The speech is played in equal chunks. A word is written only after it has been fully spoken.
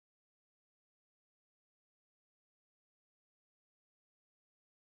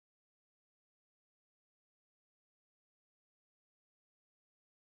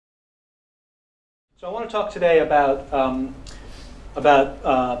So I want to talk today about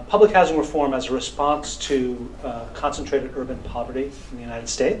public housing reform as a response to concentrated urban poverty in the United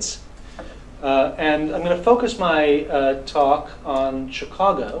States. And I'm going to focus my talk on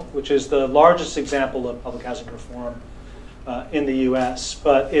Chicago, which is the largest example of public housing reform in the US.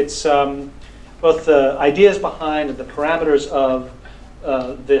 But it's both the ideas behind and the parameters of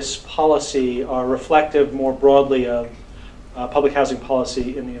this policy are reflective more broadly of public housing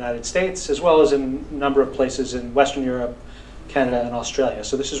policy in the United States, as well as in a number of places in Western Europe, Canada, and Australia.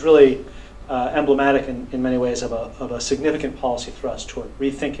 So this is really emblematic in many ways of a significant policy thrust toward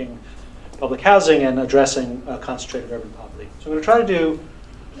rethinking public housing and addressing concentrated urban poverty. So I'm going to try to do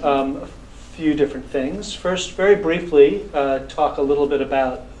a few different things. First, very briefly, talk a little bit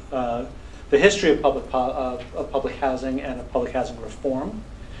about the history of public housing and of public housing reform.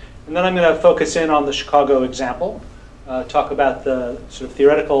 And then I'm going to focus in on the Chicago example, talk about the sort of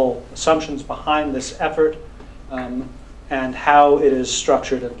theoretical assumptions behind this effort and how it is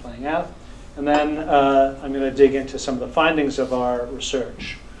structured and playing out. And then I'm going to dig into some of the findings of our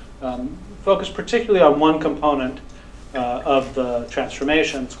research. Focus particularly on one component of the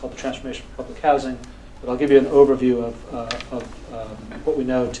transformation. It's called the transformation of public housing. But I'll give you an overview of what we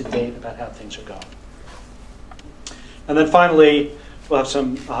know to date about how things are going. And then finally, I'll have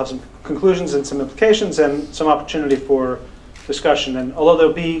some conclusions and some implications and some opportunity for discussion. And although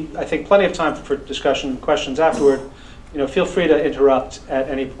there'll be, I think, plenty of time for discussion and questions afterward, feel free to interrupt at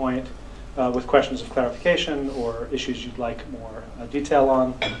any point with questions of clarification or issues you'd like more detail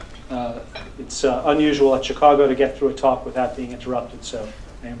on. It's unusual at Chicago to get through a talk without being interrupted, so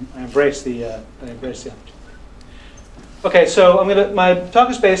I embrace the opportunity. Okay, so my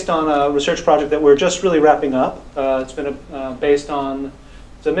talk is based on a research project that we're just really wrapping up. It's been based on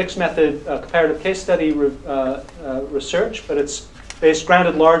it's a mixed method comparative case study research, but it's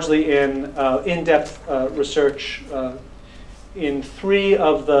grounded largely in in-depth research in 3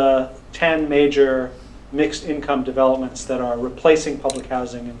 of the 10 major mixed income developments that are replacing public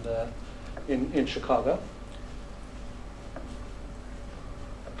housing in Chicago.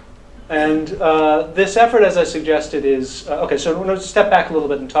 And this effort, as I suggested, is okay. So I'm going to step back a little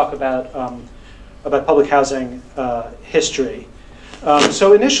bit and talk about public housing history.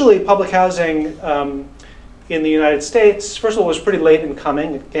 So initially, public housing in the United States, first of all, was pretty late in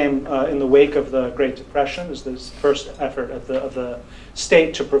coming. It came in the wake of the Great Depression. It was the first effort of the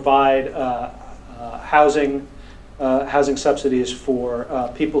state to provide housing subsidies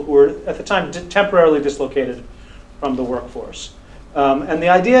for people who were at the time temporarily dislocated from the workforce. And the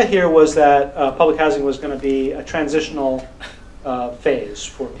idea here was that public housing was going to be a transitional phase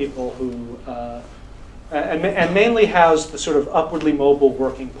for people who, and mainly housed the sort of upwardly mobile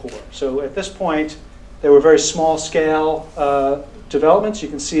working poor. So at this point, there were very small scale developments. You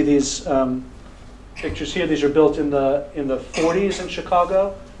can see these pictures here. These are built in the 40s in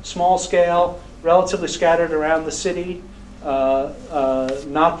Chicago, small scale, relatively scattered around the city,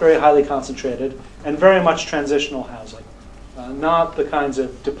 not very highly concentrated, and very much transitional housing. Not the kinds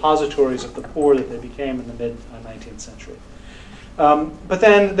of depositories of the poor that they became in the mid-19th century. But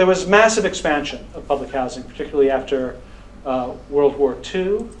then there was massive expansion of public housing, particularly after World War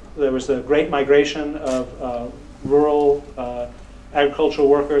II. There was the great migration of rural agricultural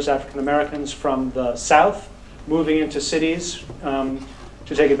workers, African Americans, from the South, moving into cities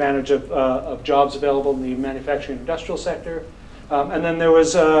to take advantage of jobs available in the manufacturing and industrial sector. And then there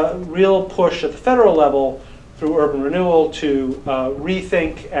was a real push at the federal level through urban renewal to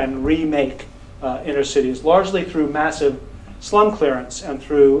rethink and remake inner cities, largely through massive slum clearance and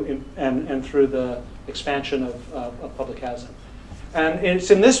through the expansion of public housing. And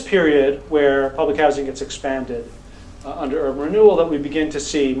it's in this period where public housing gets expanded under urban renewal that we begin to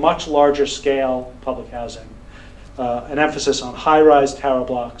see much larger scale public housing, an emphasis on high-rise tower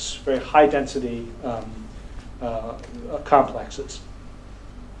blocks, very high-density complexes.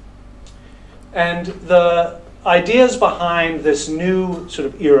 And the ideas behind this new sort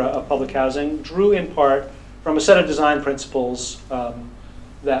of era of public housing drew in part from a set of design principles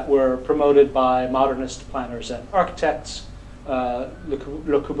that were promoted by modernist planners and architects. Le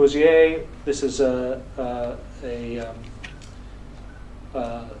Corbusier, this is a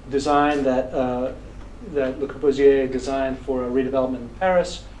design that Le Corbusier designed for a redevelopment in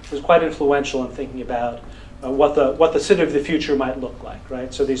Paris. It was quite influential in thinking about what the city of the future might look like,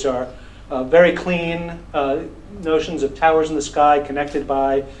 right? So these are very clean notions of towers in the sky connected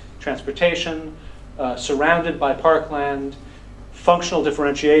by transportation, surrounded by parkland, functional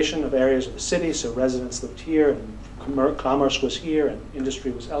differentiation of areas of the city, so residents lived here and commerce was here and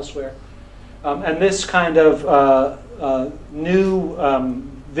industry was elsewhere. And this kind of new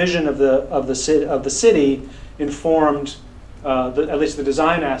vision of the city informed at least the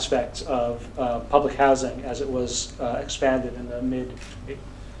design aspects of public housing as it was expanded in the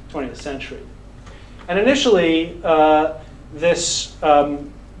mid-20th century. And initially, this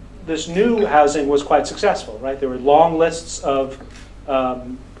new housing was quite successful, right? There were long lists of,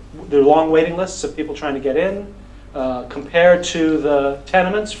 there were long waiting lists of people trying to get in, compared to the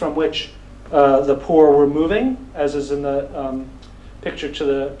tenements from which the poor were moving, as is in the picture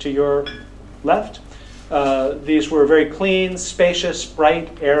to your left. These were very clean, spacious,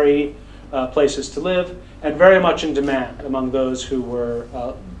 bright, airy places to live, and very much in demand among those who were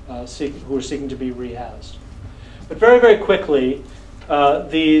seeking to be rehoused. But very, very quickly,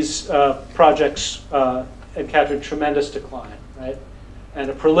 these projects encountered tremendous decline, right, and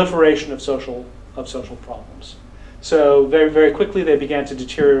a proliferation of social problems. So very, very quickly, they began to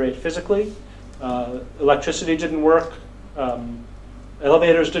deteriorate physically. Electricity didn't work.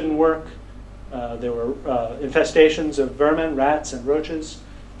 Elevators didn't work. There were infestations of vermin, rats, and roaches.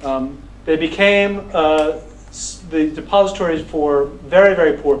 They became the depositories for very,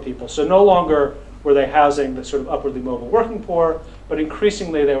 very poor people. So no longer were they housing the sort of upwardly mobile working poor, but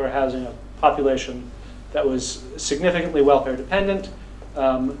increasingly they were housing a population that was significantly welfare dependent.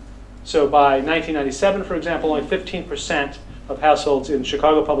 So by 1997, for example, only 15% of households in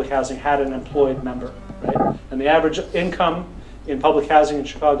Chicago public housing had an employed member, right? And the average income in public housing in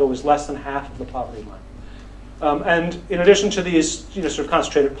Chicago was less than half of the poverty line. And in addition to these sort of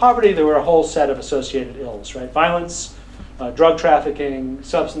concentrated poverty, there were a whole set of associated ills, right? Violence, drug trafficking,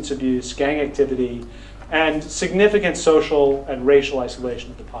 substance abuse, gang activity, and significant social and racial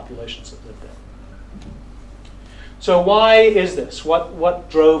isolation of the populations that lived there. So why is this? What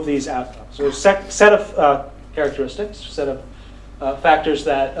drove these outcomes? There's a set of characteristics, set of factors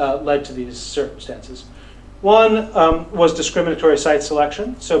that led to these circumstances. One was discriminatory site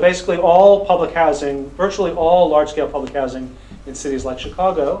selection. So basically all public housing, virtually all large-scale public housing in cities like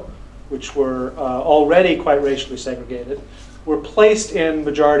Chicago, which were already quite racially segregated, were placed in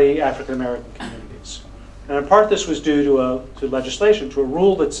majority African-American communities. And in part this was due to legislation, to a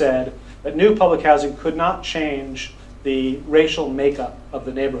rule that said that new public housing could not change the racial makeup of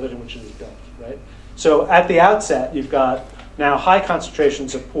the neighborhood in which it is built, right? So at the outset, you've got now high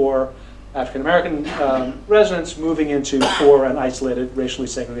concentrations of poor African-American residents moving into poor and isolated, racially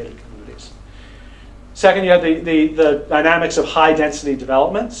segregated communities. Second, you had the dynamics of high-density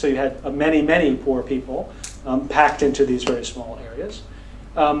development. So you had many, many poor people packed into these very small areas.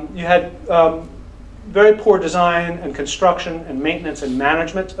 You had very poor design and construction and maintenance and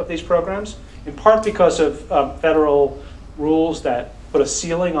management of these programs, in part because of federal rules that put a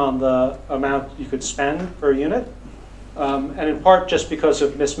ceiling on the amount you could spend per unit. And in part just because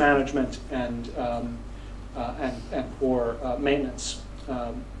of mismanagement and poor maintenance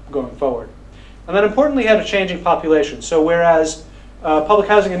going forward. And then importantly, you had a changing population. So whereas public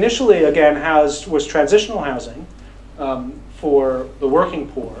housing initially, again, was transitional housing for the working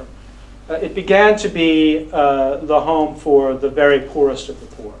poor, it began to be the home for the very poorest of the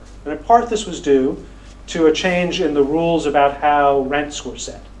poor. And in part this was due to a change in the rules about how rents were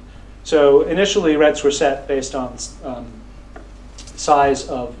set. So initially rents were set based on size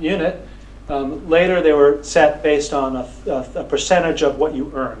of unit. Later they were set based on a percentage of what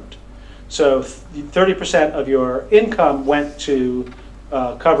you earned. So 30% of your income went to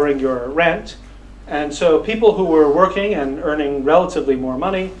covering your rent. And so people who were working and earning relatively more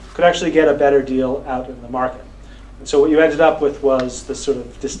money could actually get a better deal out in the market. And so what you ended up with was this sort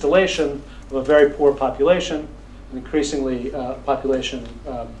of distillation of a very poor population, an increasingly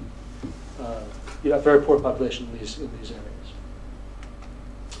very poor population in these areas.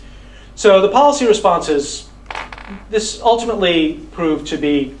 So the policy responses, this ultimately proved to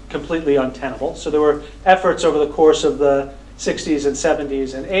be completely untenable. So there were efforts over the course of the 60s and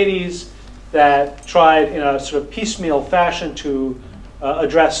 70s and 80s that tried in a sort of piecemeal fashion to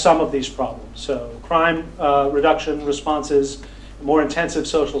address some of these problems. So crime reduction responses, more intensive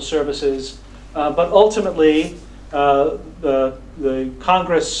social services, but ultimately the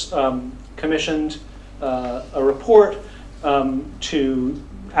Congress commissioned a report to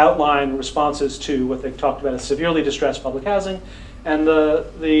outline responses to what they talked about as severely distressed public housing. And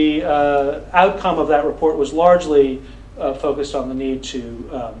the outcome of that report was largely focused on the need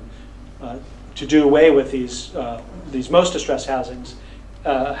to do away with these most distressed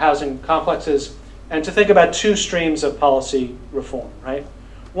housing complexes, and to think about two streams of policy reform, right?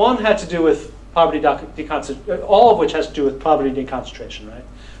 One had to do with poverty deconcentration, all of which has to do with poverty deconcentration, right?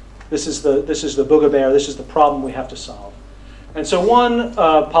 This is the boogabear, this is the problem we have to solve. And so one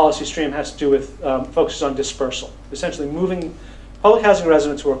policy stream has to do with focuses on dispersal, essentially moving public housing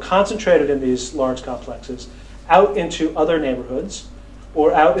residents who are concentrated in these large complexes out into other neighborhoods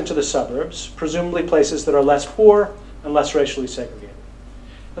or out into the suburbs, presumably places that are less poor and less racially segregated.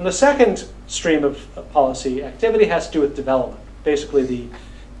 And the second stream of policy activity has to do with development, basically the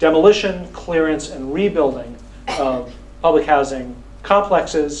demolition, clearance, and rebuilding of public housing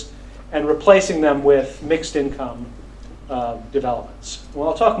complexes and replacing them with mixed income developments. Well,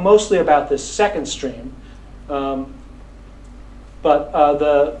 I'll talk mostly about this second stream, but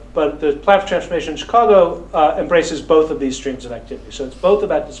the Plan for Transformation in Chicago embraces both of these streams of activity. So it's both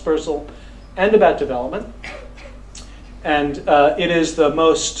about dispersal and about development. And it is the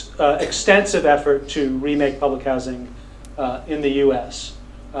most extensive effort to remake public housing in the US,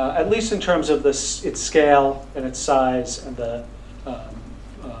 at least in terms of its scale and its size and, and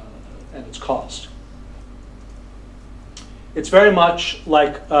its cost. It's very much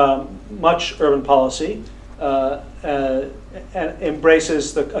like much urban policy, and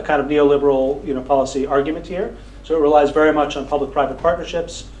embraces a kind of neoliberal policy argument here. So it relies very much on public-private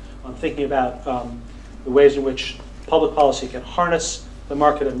partnerships, on thinking about the ways in which public policy can harness the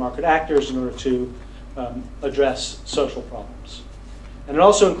market and market actors in order to address social problems. And it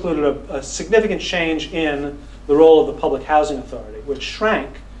also included a significant change in the role of the Public Housing Authority, which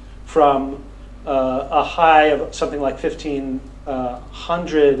shrank from a high of something like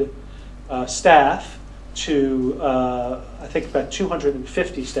 1,500 staff to, I think, about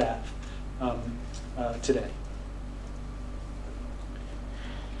 250 staff today.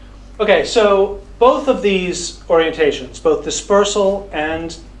 Okay, so both of these orientations, both dispersal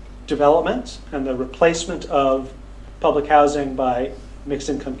and development, and the replacement of public housing by mixed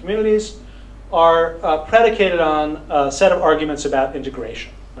income communities, are predicated on a set of arguments about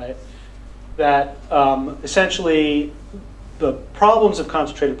integration, right? That essentially the problems of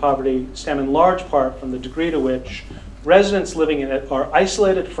concentrated poverty stem in large part from the degree to which residents living in it are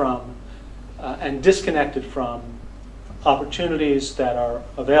isolated from and disconnected from opportunities that are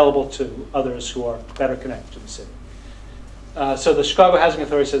available to others who are better connected to the city. So the Chicago Housing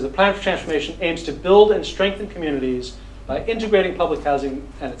Authority says the Plan for Transformation aims to build and strengthen communities by integrating public housing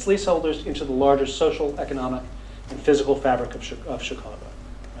and its leaseholders into the larger social, economic, and physical fabric of Chicago.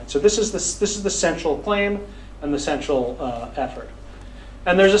 Right? So this is the central claim and the central effort.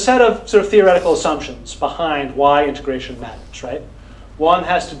 And there's a set of sort of theoretical assumptions behind why integration matters, right? One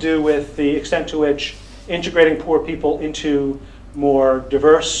has to do with the extent to which integrating poor people into more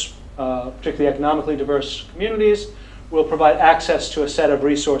diverse, particularly economically diverse communities, will provide access to a set of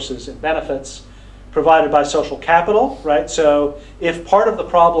resources and benefits provided by social capital, right? So if part of the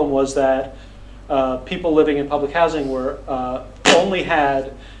problem was that people living in public housing were only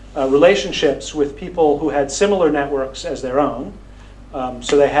had relationships with people who had similar networks as their own,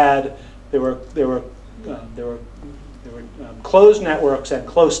 so there were closed networks and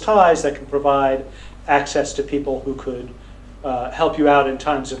close ties that could provide access to people who could help you out in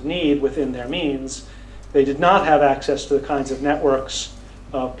times of need within their means. They did not have access to the kinds of networks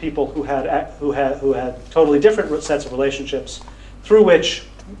of people who had totally different sets of relationships through which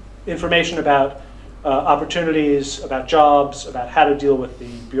information about opportunities, about jobs, about how to deal with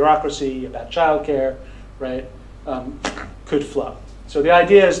the bureaucracy, about childcare, right, could flow. So the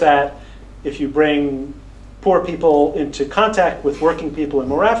idea is that if you bring poor people into contact with working people and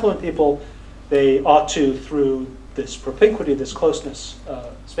more affluent people, they ought to, through this propinquity, this closeness,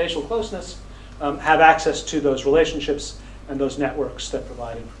 spatial closeness, have access to those relationships and those networks that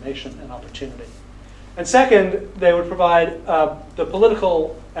provide information and opportunity. And second, they would provide the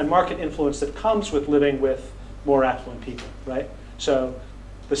political and market influence that comes with living with more affluent people, right? So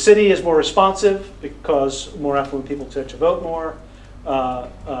the city is more responsive because more affluent people tend to vote more.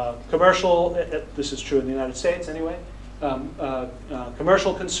 Commercial, this is true in the United States anyway,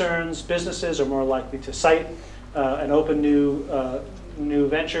 commercial concerns, businesses are more likely to cite and open new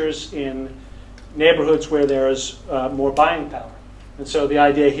ventures in neighborhoods where there's more buying power. And so the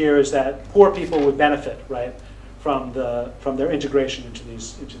idea here is that poor people would benefit, right, from their integration into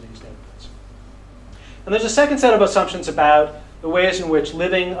these neighborhoods. And there's a second set of assumptions about the ways in which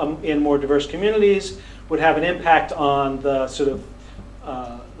living in more diverse communities would have an impact on the sort of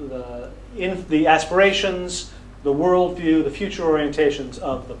the aspirations, the worldview, the future orientations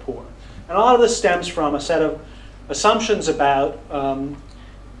of the poor. And a lot of this stems from a set of assumptions about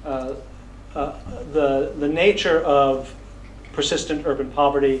the nature of persistent urban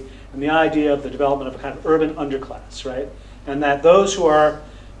poverty and the idea of the development of a kind of urban underclass, right? And that those who are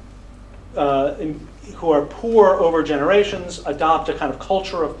poor over generations adopt a kind of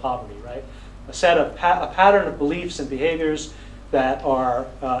culture of poverty, right? A pattern of beliefs and behaviors that are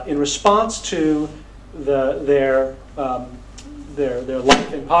in response to their their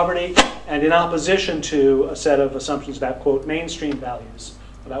life in poverty, and in opposition to a set of assumptions about, quote, mainstream values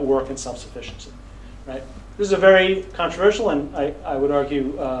about work and self-sufficiency, right? This is a very controversial and I would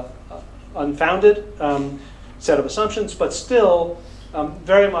argue unfounded set of assumptions, but still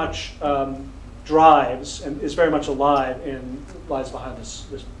very much drives and is very much alive and lies behind this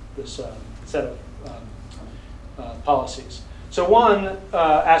set of policies. So one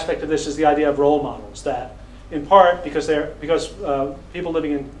aspect of this is the idea of role models that, in part, because people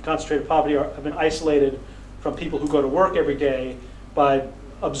living in concentrated poverty have been isolated from people who go to work every day by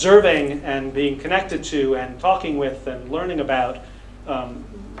observing and being connected to and talking with and learning about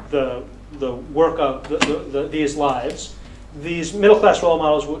the work of these lives. These middle-class role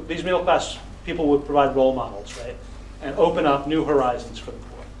models, these middle-class people would provide role models, right, and open up new horizons for the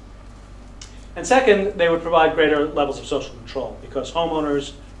poor. And second, they would provide greater levels of social control because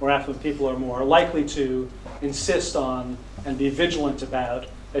homeowners or affluent people are more likely to insist on and be vigilant about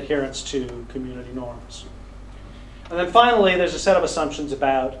adherence to community norms. And then finally, there's a set of assumptions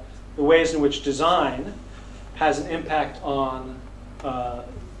about the ways in which design has an impact on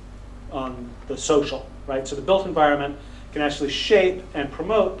the social, right? So the built environment can actually shape and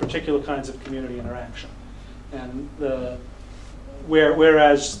promote particular kinds of community interaction. And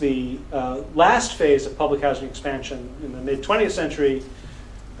whereas the last phase of public housing expansion in the mid-20th century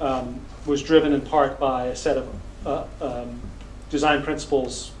was driven in part by a set of design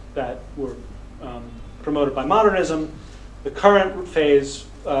principles that were promoted by modernism, the current phase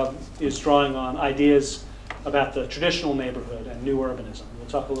is drawing on ideas about the traditional neighborhood and new urbanism. We'll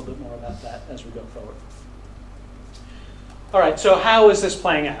talk a little bit more about that as we go forward. All right, so how is this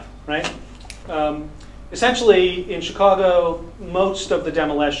playing out, right? Essentially, in Chicago, most of the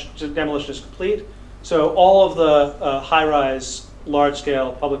demolition is complete. So all of the high-rise,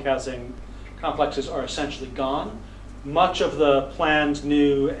 large-scale public housing complexes are essentially gone. Much of the planned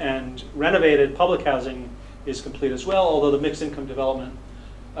new and renovated public housing is complete as well, although the mixed income development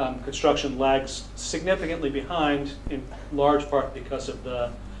construction lags significantly behind, in large part because of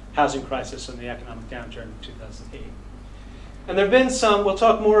the housing crisis and the economic downturn in 2008. And there have been some, we'll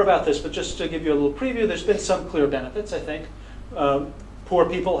talk more about this, but just to give you a little preview, there's been some clear benefits, I think. Poor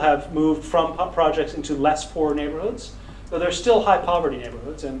people have moved from projects into less poor neighborhoods, though they're still high poverty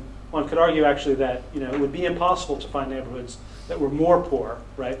neighborhoods. And one could argue actually that it would be impossible to find neighborhoods that were more poor,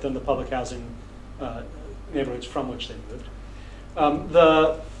 right, than the public housing neighborhoods from which they moved.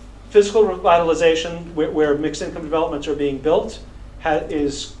 The physical revitalization, where mixed income developments are being built,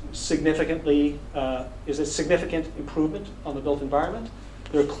 is a significant improvement on the built environment.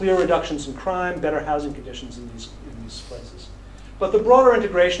 There are clear reductions in crime, better housing conditions in these places. But the broader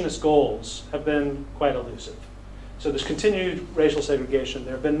integrationist goals have been quite elusive. So there's continued racial segregation.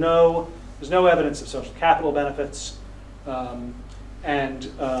 There's no evidence of social capital benefits,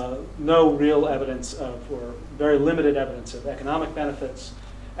 and no real evidence of, or very limited evidence of economic benefits.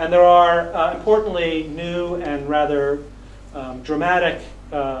 And there are, importantly, new and rather dramatic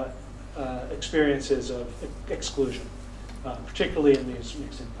experiences of exclusion, particularly in these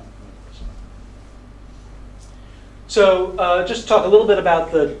mixed income communities. So just talk a little bit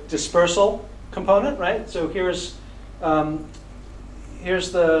about the dispersal component, right? So here's the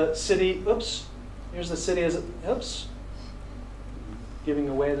city, oops, here's the city as it, oops, giving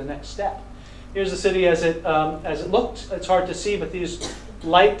away the next step. Here's the city as it looked. It's hard to see, but these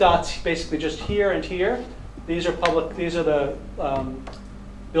light dots basically just here and here. These are the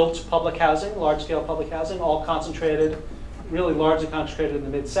built public housing, large-scale public housing, all concentrated, really largely concentrated in the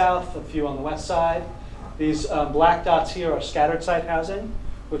Mid-South, a few on the west side. These black dots here are scattered site housing,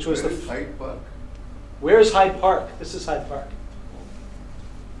 which was Where is Hyde Park? Where is Hyde Park? This is Hyde Park.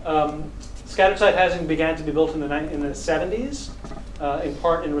 Scattered site housing began to be built in the 70s, in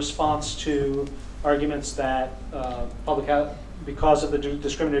part in response to arguments that because of the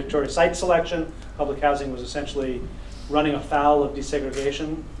discriminatory site selection, public housing was essentially running afoul of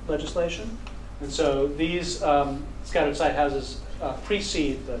desegregation legislation. And so these scattered site houses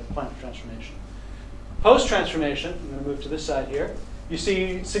precede the plan for transformation. Post-transformation, I'm going to move to this side here, you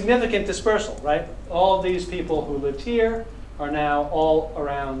see significant dispersal, right? All of these people who lived here are now all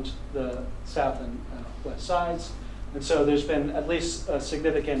around the south and west sides. And so there's been at least a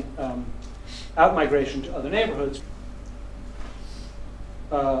significant outmigration to other neighborhoods.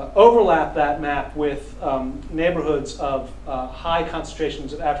 Overlap that map with neighborhoods of high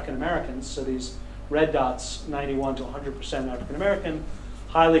concentrations of African Americans. So these red dots, 91 to 100% African American,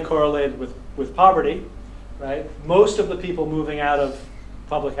 highly correlated with poverty, right? Most of the people moving out of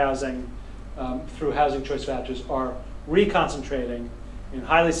public housing through housing choice vouchers are reconcentrating in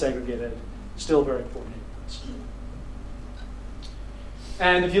highly segregated, still very poor neighborhoods.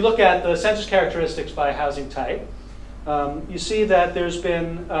 And if you look at the census characteristics by housing type, you see that there's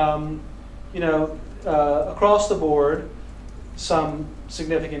been, across the board, some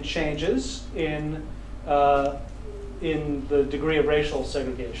significant changes in the degree of racial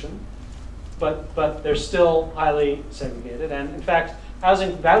segregation, but they're still highly segregated. And in fact,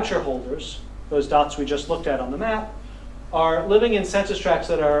 housing voucher holders, those dots we just looked at on the map, are living in census tracts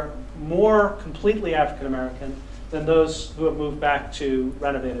that are more completely African American than those who have moved back to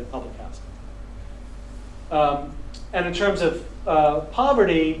renovated public housing. And in terms of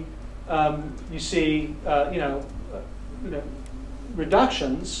poverty, you see,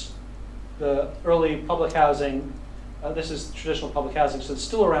 reductions. The early public housing, this is traditional public housing, so it's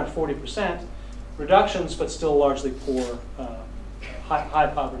still around 40%. Reductions, but still largely poor, high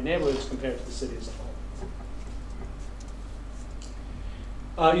poverty neighborhoods compared to the city as a whole.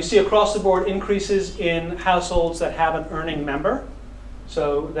 You see across the board increases in households that have an earning member.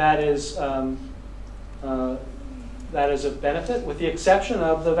 So that is a benefit, with the exception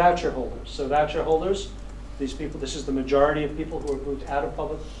of the voucher holders. So voucher holders, these people, this is the majority of people who are moved out of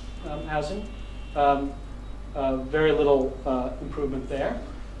public housing. Very little improvement there.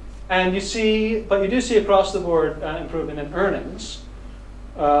 And you see, but you do see across the board improvement in earnings,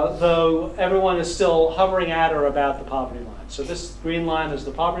 though everyone is still hovering at or about the poverty line. So this green line is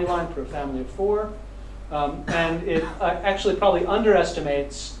the poverty line for a family of 4. And it actually probably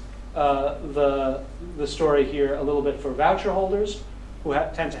underestimates the story here a little bit for voucher holders, who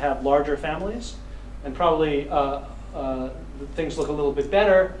tend to have larger families. And probably things look a little bit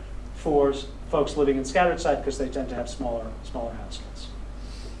better for folks living in scattered site because they tend to have smaller households.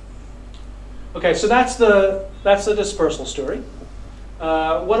 Okay, so that's the dispersal story.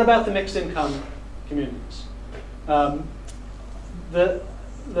 What about the mixed income communities? The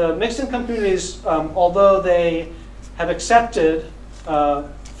mixed income communities, although they have accepted a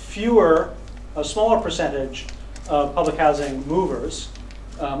smaller percentage of public housing movers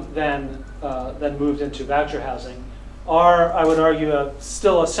than moved into voucher housing, are, I would argue,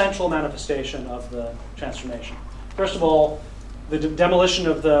 still a central manifestation of the transformation. First of all, the demolition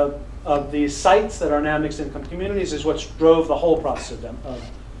of these sites that are now mixed income communities is what drove the whole process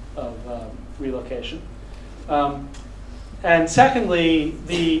of relocation. And secondly,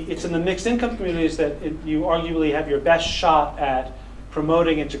 it's in the mixed income communities that you arguably have your best shot at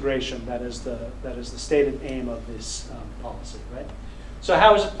promoting integration. That is the stated aim of this policy, right? So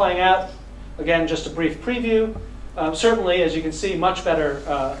how is it playing out? Again, just a brief preview. Certainly, as you can see, much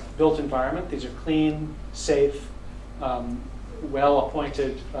better built environment. These are clean, safe,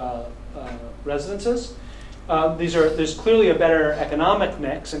 well-appointed residences. There's clearly a better economic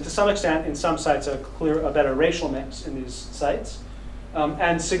mix, and to some extent, in some sites, a better racial mix in these sites,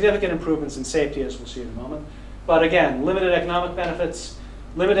 and significant improvements in safety, as we'll see in a moment. But again, limited economic benefits,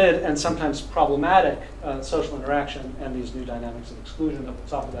 limited and sometimes problematic social interaction, and these new dynamics of exclusion that we'll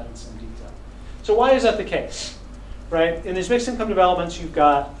talk about in some detail. So why is that the case? Right? In these mixed income developments, you've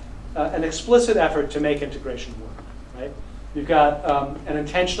got an explicit effort to make integration work. Right? You've got an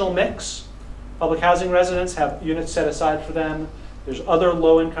intentional mix. Public housing residents have units set aside for them. There's other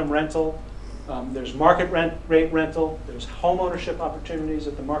low-income rental. There's market rate rental. There's home ownership opportunities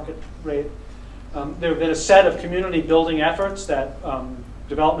at the market rate. There have been a set of community building efforts that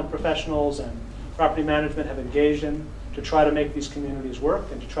development professionals and property management have engaged in to try to make these communities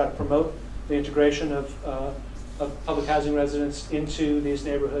work and to try to promote the integration of public housing residents into these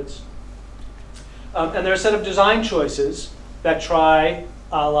neighborhoods. And there are a set of design choices that try,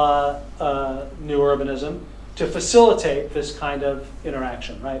 a la new urbanism, to facilitate this kind of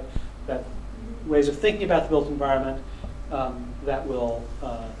interaction, right? That ways of thinking about the built environment that will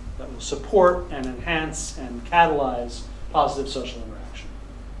support and enhance and catalyze positive social interaction.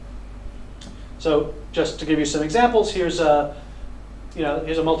 So just to give you some examples, here's a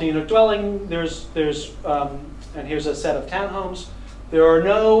multi-unit dwelling. And here's a set of townhomes. There are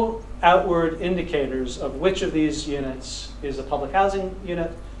no outward indicators of which of these units is a public housing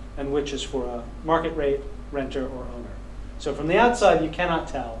unit and which is for a market rate renter or owner. So from the outside, you cannot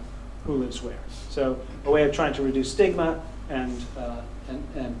tell who lives where. So a way of trying to reduce stigma and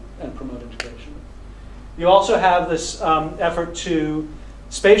promote integration. You also have this effort to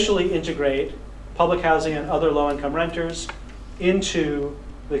spatially integrate public housing and other low-income renters into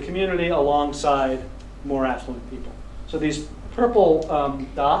the community alongside more affluent people. So these purple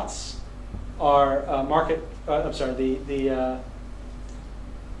dots are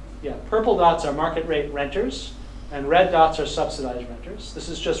purple dots are market rate renters, and red dots are subsidized renters. This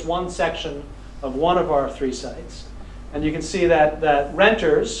is just one section of one of our 3 sites. And you can see that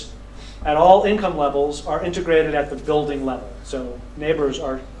renters at all income levels are integrated at the building level. So neighbors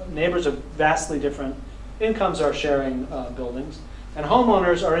of vastly different incomes are sharing buildings, and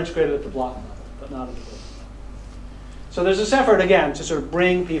homeowners are integrated at the block level, but not at the building level. So there's this effort, again, to sort of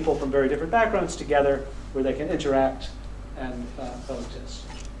bring people from very different backgrounds together where they can interact and coexist.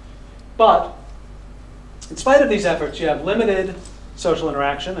 But in spite of these efforts, you have limited social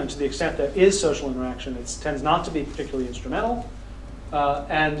interaction, and to the extent there is social interaction, it tends not to be particularly instrumental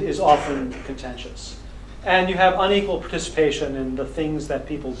and is often contentious. And you have unequal participation in the things that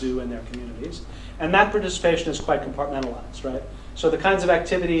people do in their communities. And that participation is quite compartmentalized, right? So the kinds of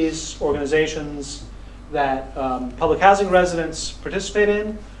activities, organizations that public housing residents participate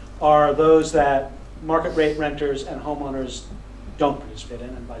in are those that market rate renters and homeowners don't participate in,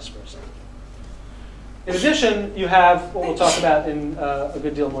 and vice versa. In addition, you have what we'll talk about in a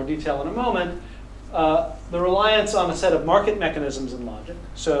good deal more detail in a moment, the reliance on a set of market mechanisms and logic.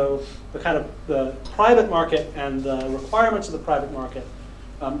 So the private market and the requirements of the private market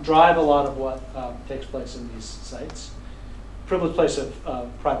drive a lot of what takes place in these sites. Privileged place of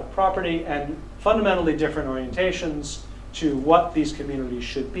private property and fundamentally different orientations to what these communities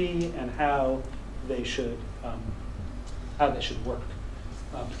should be and how they should work.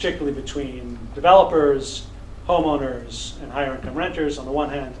 Particularly between developers, homeowners, and higher income renters on the one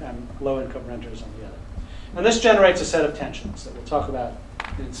hand, and low income renters on the other. And this generates a set of tensions that we'll talk about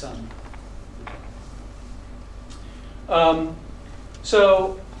in some detail.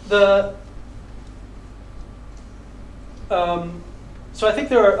 So I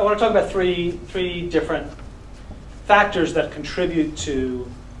think I want to talk about three different factors that contribute to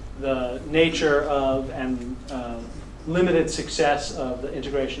the nature of and limited success of the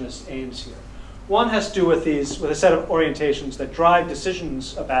integrationist aims here. One has to do with a set of orientations that drive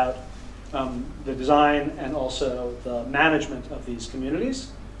decisions about the design and also the management of these communities,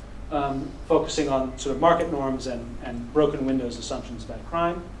 focusing on sort of market norms and broken windows assumptions about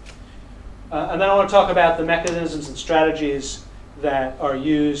crime. And then I want to talk about the mechanisms and strategies that are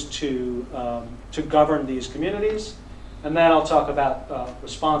used to govern these communities. And then I'll talk about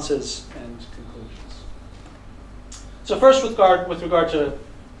responses and conclusions. So first, with regard to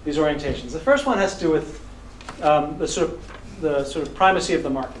these orientations, the first one has to do with the sort of primacy of the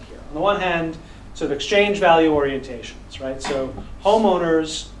market here. On the one hand, sort of exchange value orientations, right? So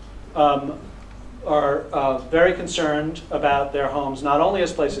homeowners are very concerned about their homes not only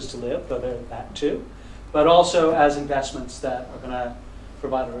as places to live, though they're that too, but also as investments that are going to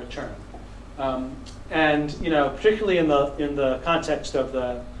provide a return. And particularly in the context of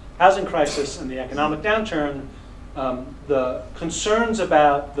the housing crisis and the economic downturn, the concerns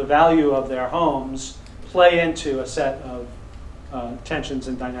about the value of their homes play into a set of tensions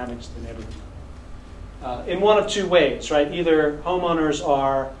and dynamics of the neighborhood. In one of two ways, right? Either homeowners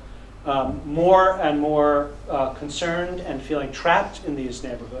are more and more concerned and feeling trapped in these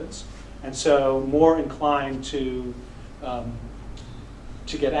neighborhoods, and so more inclined to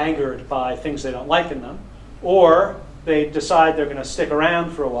get angered by things they don't like in them, or they decide they're going to stick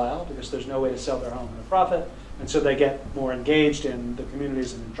around for a while because there's no way to sell their home at a profit, and so they get more engaged in the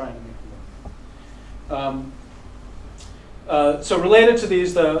communities and in trying to make them work. So related to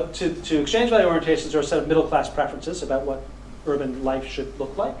these, to exchange value orientations are a set of middle class preferences about what urban life should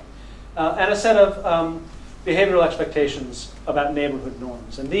look like, and a set of behavioral expectations about neighborhood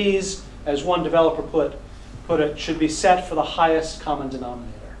norms. And these, as one developer put it, should be set for the highest common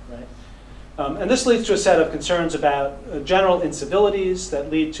denominator, right? And this leads to a set of concerns about general incivilities that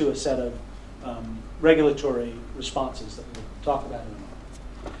lead to a set of regulatory responses that we'll talk about in a moment.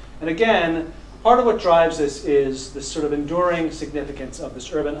 And again, part of what drives this is this sort of enduring significance of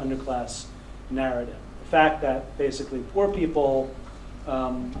this urban underclass narrative. The fact that basically poor people,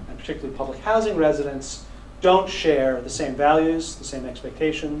 and particularly public housing residents, don't share the same values, the same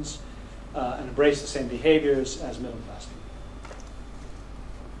expectations, and embrace the same behaviors as middle class people.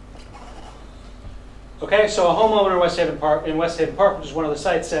 Okay, so a homeowner in West Haven Park, which is one of the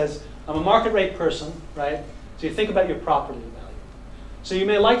sites, says, I'm a market rate person, right? So you think about your property value. So you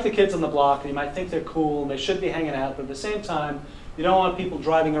may like the kids on the block, and you might think they're cool, and they should be hanging out, but at the same time, you don't want people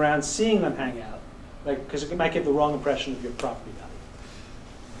driving around seeing them hang out, because it might give the wrong impression of your property value.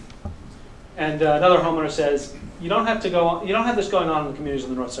 And another homeowner says, you don't have this going on in the communities on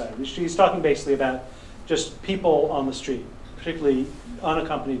the north side. He's talking basically about just people on the street, particularly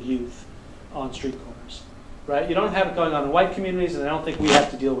unaccompanied youth on street corners, right? You don't have it going on in white communities, and I don't think we have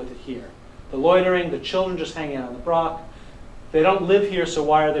to deal with it here. The loitering, the children just hanging out on the block, they don't live here, so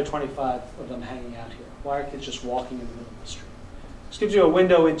why are there 25 of them hanging out here? Why are kids just walking in the middle of the street? This gives you a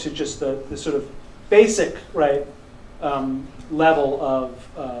window into just the sort of basic, right, level of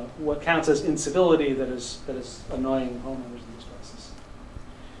what counts as incivility that is annoying homeowners in the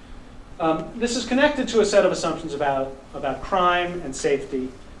This is connected to a set of assumptions about crime and safety,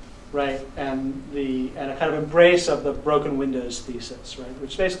 right, and a kind of embrace of the broken windows thesis, right,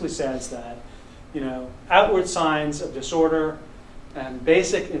 which basically says that, outward signs of disorder and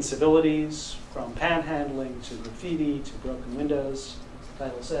basic incivilities, from panhandling to graffiti to broken windows, as the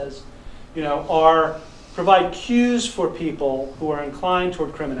title says, provide cues for people who are inclined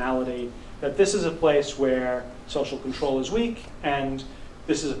toward criminality that this is a place where social control is weak and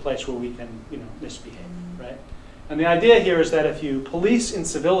this is a place where we can, misbehave, right? And the idea here is that if you police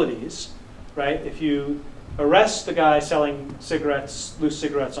incivilities, right, if you arrest the guy selling cigarettes, loose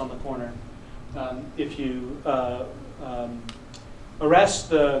cigarettes on the corner, if you arrest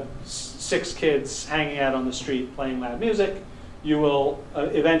the 6 kids hanging out on the street playing loud music, you will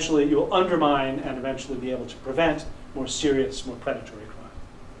undermine and eventually be able to prevent more serious, more predatory crime.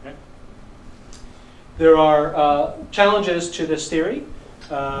 Okay? There are challenges to this theory,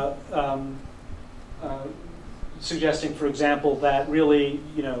 suggesting, for example, that really,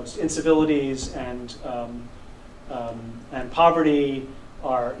 incivilities and poverty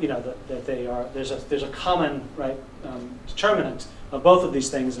are, that they are. There's a common, right, determinant of both of these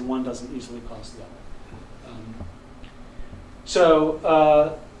things, and one doesn't easily cause the other.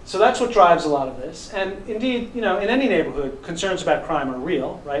 So that's what drives a lot of this. And indeed, in any neighborhood, concerns about crime are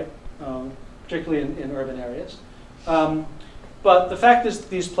real, right? Particularly in urban areas. But the fact is that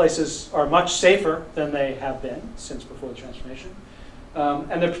these places are much safer than they have been since before the transformation.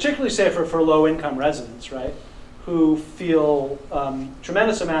 And they're particularly safer for low-income residents, right, who feel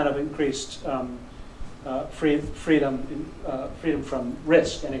tremendous amount of increased freedom from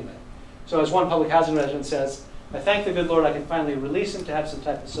risk anyway. So as one public housing resident says, I thank the good Lord I can finally release him to have some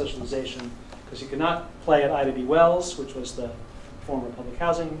type of socialization, because he could not play at Ida B. Wells, which was the former public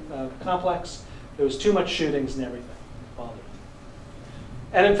housing complex. There was too much shootings and everything. It bothered him.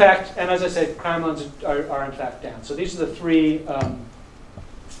 And in fact, and as I said, crime loans are in fact down. So these are the three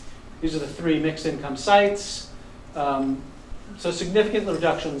mixed income sites. So significant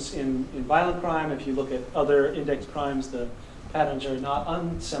reductions in violent crime. If you look at other indexed crimes, the patterns are not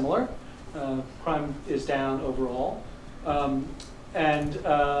unsimilar. Crime is down overall, and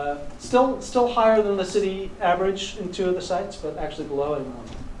still higher than the city average in 2 of the sites, but actually below it in 1.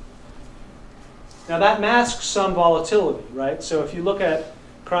 Now that masks some volatility, right? So if you look at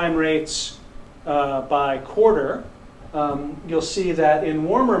crime rates by quarter, you'll see that in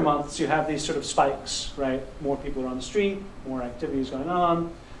warmer months you have these sort of spikes, right? More people are on the street, more activity is going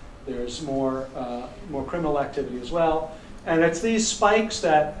on. There's more criminal activity as well. And it's these spikes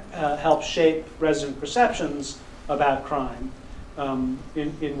that help shape resident perceptions about crime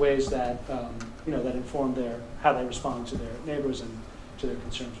in ways that that inform how they respond to their neighbors and to their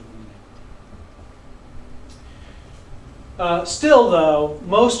concerns with remake. Still, though,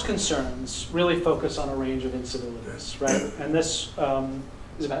 most concerns really focus on a range of incivilities, right? And this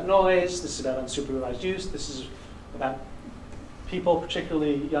is about noise. This is about unsupervised use. This is about people,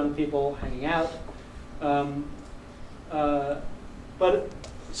 particularly young people, hanging out.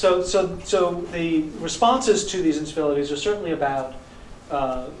 So the responses to these incivilities are certainly about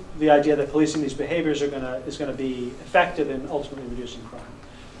the idea that policing these behaviors is going to be effective in ultimately reducing crime.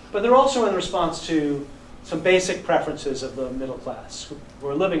 But they're also in response to some basic preferences of the middle class who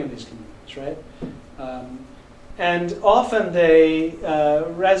are living in these communities, right? And often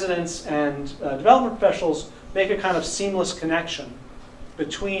residents and development professionals make a kind of seamless connection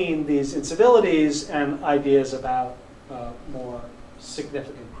between these incivilities and ideas about more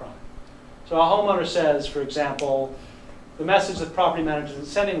significant crime. So a homeowner says, for example, the message that property managers are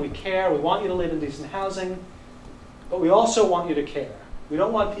sending, we care, we want you to live in decent housing, but we also want you to care. We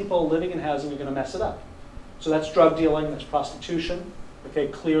don't want people living in housing who are going to mess it up. So that's drug dealing, that's prostitution, okay,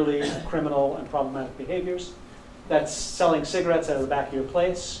 clearly criminal and problematic behaviors. That's selling cigarettes out of the back of your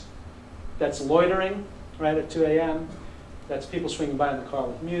place. That's loitering, right, at 2 a.m. That's people swinging by in the car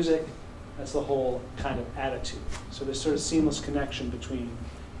with music. That's the whole kind of attitude. So there's sort of seamless connection between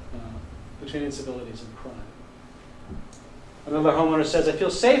incivilities and crime. Another homeowner says, I feel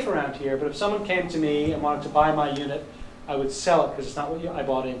safe around here, but if someone came to me and wanted to buy my unit, I would sell it because it's not what I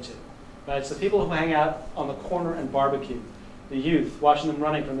bought into. Right? It's the people who hang out on the corner and barbecue, the youth, watching them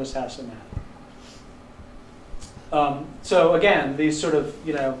running from this house and that. So again, these sort of,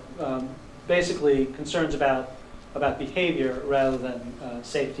 basically concerns about behavior rather than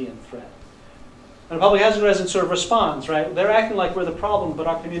safety and threat. And a public housing resident sort of responds, right? They're acting like we're the problem, but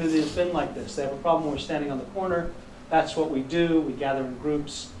our community has been like this. They have a problem when we're standing on the corner. That's what we do. We gather in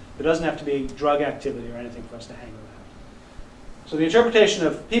groups. There doesn't have to be drug activity or anything for us to hang around. So the interpretation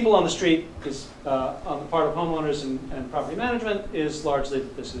of people on the street is, on the part of homeowners and property management is largely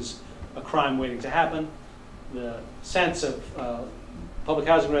that this is a crime waiting to happen. The sense of public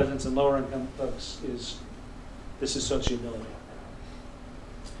housing residents and lower income folks is this is sociability.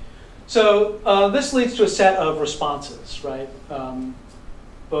 So this leads to a set of responses, right?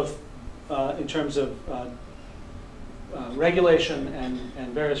 Both in terms of regulation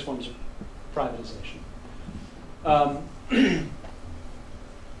and various forms of privatization.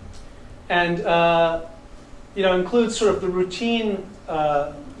 And includes sort of the routine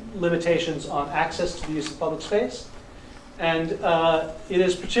limitations on access to the use of public space. And it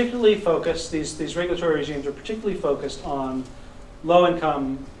is particularly focused, these regulatory regimes are particularly focused on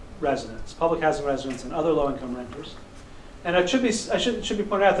low-income residents, public housing residents, and other low-income renters. And it should be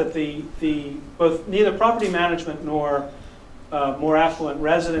pointed out that both neither property management nor more affluent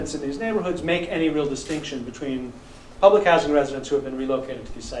residents in these neighborhoods make any real distinction between public housing residents who have been relocated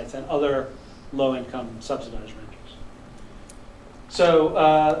to these sites and other low-income subsidized renters.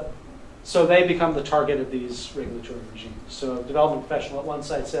 So they become the target of these regulatory regimes. So a development professional at one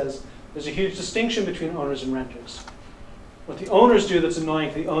site says there's a huge distinction between owners and renters. What the owners do that's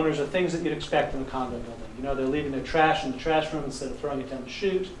annoying to the owners are things that you'd expect in a condo building. You know, they're leaving their trash in the trash room instead of throwing it down the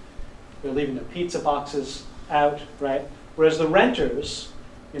chute. They're leaving their pizza boxes out, right? Whereas the renters,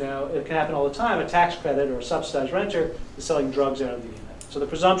 you know, it can happen all the time. A tax credit or a subsidized renter is selling drugs out of the unit. So the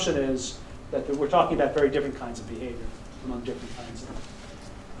presumption is that we're talking about very different kinds of behavior among different kinds of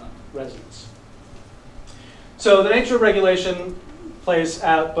residents. So the nature of regulation plays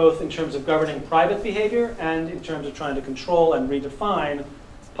out both in terms of governing private behavior and in terms of trying to control and redefine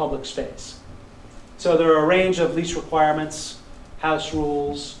public space. So there are a range of lease requirements, house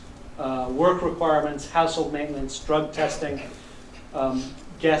rules, work requirements, household maintenance, drug testing,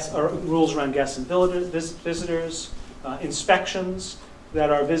 rules around guests and visitors, inspections that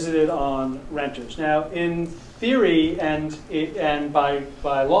are visited on renters. Now, in theory and by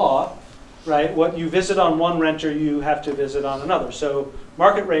law, right, what you visit on one renter, you have to visit on another. So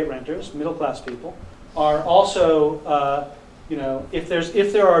market rate renters, middle class people, are also,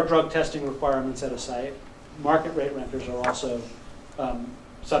 if there are drug testing requirements at a site, market rate renters are also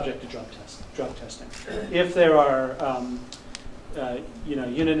subject to drug testing. If there are,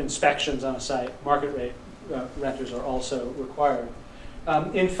 unit inspections on a site, market rate renters are also required.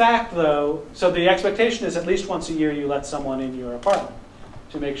 In fact, though, so the expectation is at least once a year you let someone in your apartment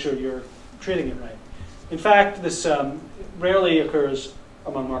to make sure you're treating it right. In fact, this rarely occurs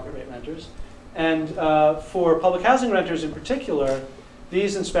among market rate renters. And for public housing renters in particular,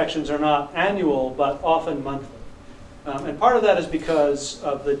 these inspections are not annual, but often monthly. And part of that is because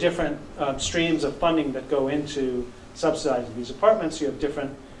of the different streams of funding that go into subsidizing these apartments. You have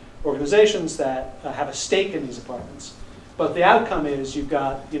different organizations that have a stake in these apartments. But the outcome is you've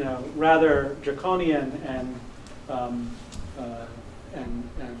got, rather draconian and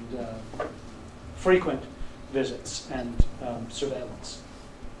frequent visits and surveillance.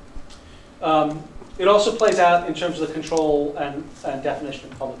 It also plays out in terms of the control and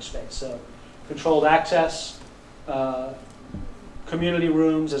definition of public space. So controlled access, community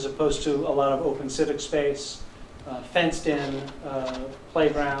rooms as opposed to a lot of open civic space, fenced in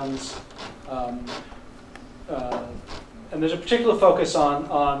playgrounds, and there's a particular focus on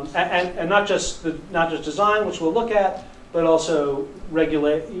not just design, which we'll look at, but also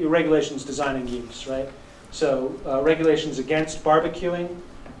regulations designing use, right? So regulations against barbecuing.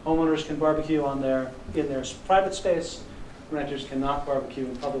 Homeowners can barbecue in their private space. Renters cannot barbecue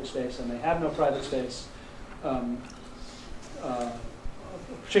in public space, and they have no private space.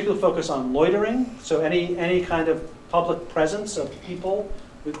 Particular focus on loitering. So any kind of public presence of people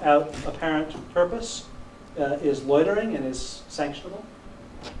without apparent purpose is loitering and is sanctionable.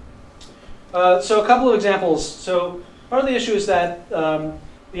 So a couple of examples. So part of the issue is that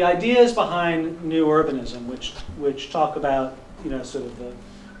the ideas behind new urbanism, which talk about, sort of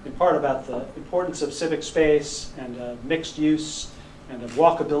in part about the importance of civic space and mixed use and of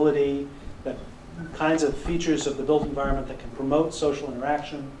walkability, the kinds of features of the built environment that can promote social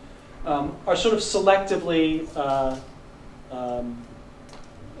interaction, are sort of selectively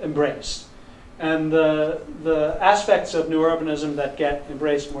embraced. And the aspects of new urbanism that get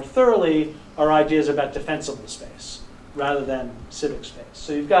embraced more thoroughly are ideas about defensible space rather than civic space.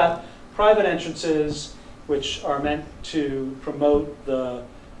 So you've got private entrances which are meant to promote the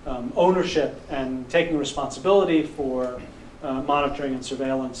ownership and taking responsibility for monitoring and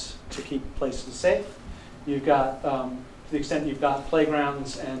surveillance to keep places safe. You've got, to the extent you've got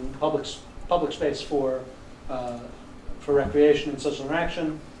playgrounds and public space for recreation and social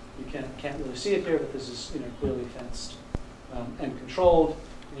interaction. You can't really see it here, but this is clearly fenced and controlled.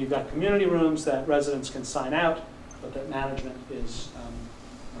 And you've got community rooms that residents can sign out, but that management is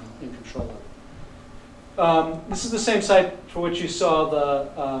in control of. This is the same site for which you saw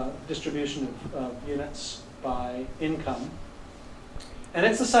the distribution of units by income. And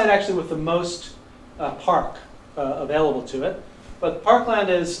it's the site actually with the most park available to it. But parkland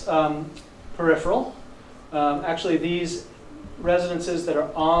is peripheral. Actually, these residences that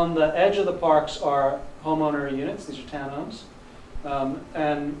are on the edge of the parks are homeowner units. These are townhomes.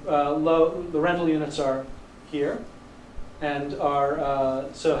 The rental units are here and are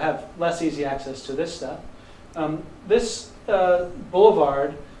so have less easy access to this stuff. This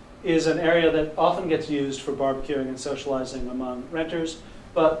boulevard is an area that often gets used for barbecuing and socializing among renters,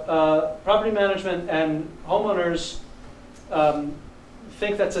 but property management and homeowners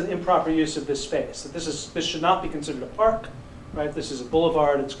think that's an improper use of this space. That this should not be considered a park, right? This is a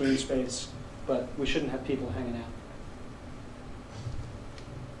boulevard, it's green space, but we shouldn't have people hanging out.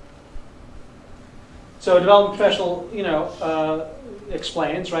 So a development professional,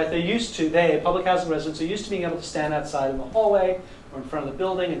 explains, right? Public housing residents are used to being able to stand outside in the hallway or in front of the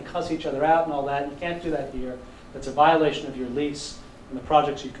building and cuss each other out and all that. You can't do that here. That's a violation of your lease. In the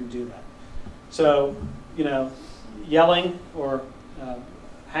projects, you can do that. So, yelling or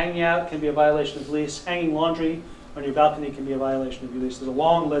hanging out can be a violation of lease. Hanging laundry on your balcony can be a violation of your lease. There's a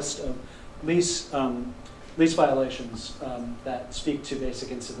long list of lease violations that speak to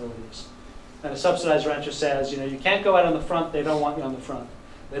basic incivilities. And a subsidized renter says, you can't go out on the front, they don't want you on the front.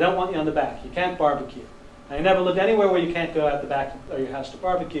 They don't want you on the back. You can't barbecue. Now, you never lived anywhere where you can't go out the back of your house to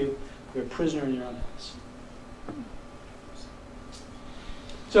barbecue. You're a prisoner in your own house.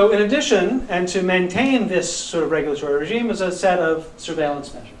 So in addition, and to maintain this sort of regulatory regime, is a set of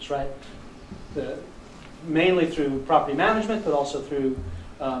surveillance measures, right? Mainly through property management, but also through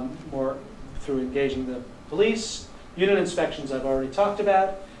through engaging the police. Unit inspections I've already talked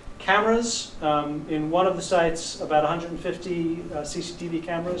about. Cameras, in one of the sites, about 150 CCTV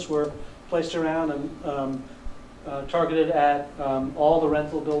cameras were placed around and targeted at all the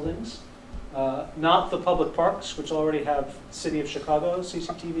rental buildings. Not the public parks, which already have City of Chicago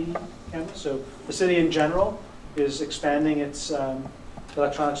CCTV cameras. So the city in general is expanding its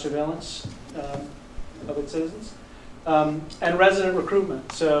electronic surveillance of its citizens. And resident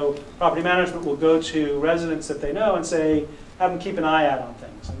recruitment. So property management will go to residents that they know and say, have them keep an eye out on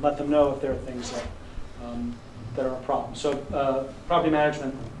things and let them know if there are things that are a problem. So property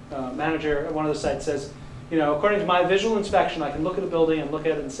management manager at one of the sites says, according to my visual inspection, I can look at a building and look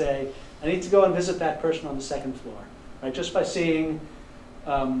at it and say, I need to go and visit that person on the second floor, right? Just by seeing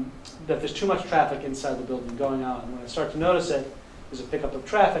that there's too much traffic inside the building going on. When I start to notice it, there's a pickup of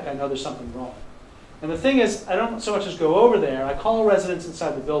traffic, I know there's something wrong. And the thing is, I don't so much as go over there, I call residents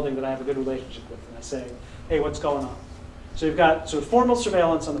inside the building that I have a good relationship with, and I say, hey, what's going on? So you've got sort of formal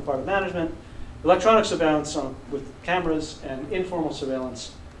surveillance on the part of management, electronic surveillance with cameras, and informal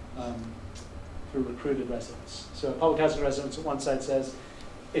surveillance through recruited residents. So public housing residents at one site says,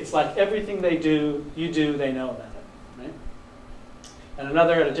 it's like everything they do, they know about it, right? And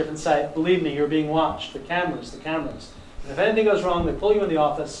another at a different site, believe me, you're being watched, the cameras. And if anything goes wrong, they pull you in the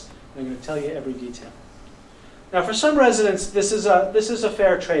office, and they're going to tell you every detail. Now for some residents, this is a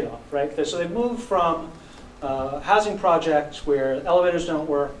fair trade-off, right? So they've moved from housing projects where elevators don't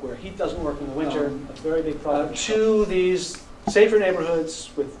work, where heat doesn't work in the winter, a very big problem, to these safer neighborhoods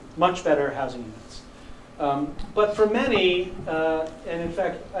with much better housing units. But for many, and in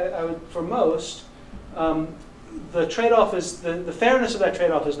fact, I would, for most, the trade-off is, the fairness of that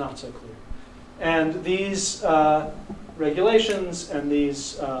trade-off is not so clear. And these regulations and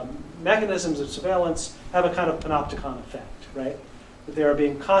these mechanisms of surveillance have a kind of panopticon effect, right? That they are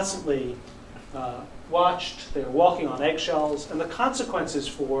being constantly watched, they're walking on eggshells, and the consequences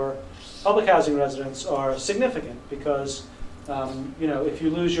for public housing residents are significant because, if you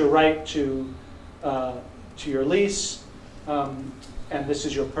lose your right to your lease, and this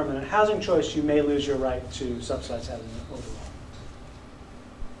is your permanent housing choice, you may lose your right to subsidized housing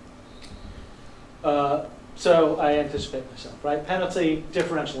overall. So I anticipate myself, right? Penalty,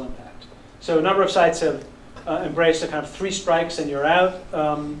 differential impact. So a number of sites have embraced a kind of 3 strikes and you're out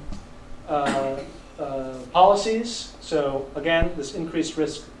policies. So again, this increased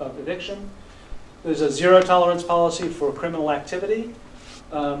risk of eviction. There's a zero tolerance policy for criminal activity,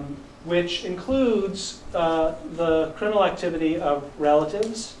 which includes the criminal activity of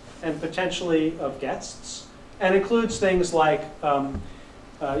relatives and potentially of guests, and includes things like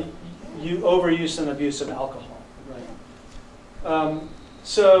overuse and abuse of alcohol. Right? A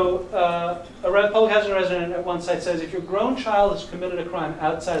public housing resident at one site says, if your grown child has committed a crime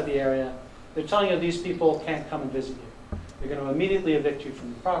outside of the area, they're telling you these people can't come and visit you. They're going to immediately evict you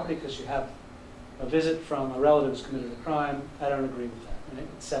from the property because you have a visit from a relative who's committed a crime. I don't agree with that. right? It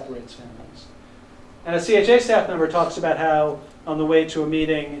separates families. And a CHA staff member talks about how on the way to a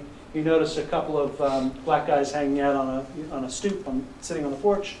meeting, he noticed a couple of black guys hanging out on a stoop, sitting on the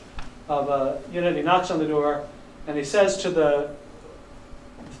porch of a unit. He knocks on the door, and he says to the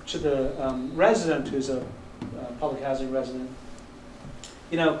resident, who's a public housing resident,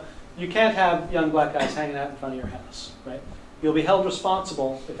 you know, you can't have young black guys hanging out in front of your house, right? You'll be held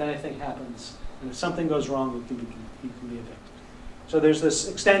responsible if anything happens, and if something goes wrong, you can be evicted. So there's this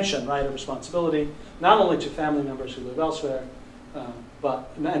extension, right, of responsibility, not only to family members who live elsewhere,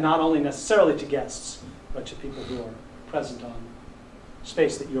 and not only necessarily to guests, but to people who are present on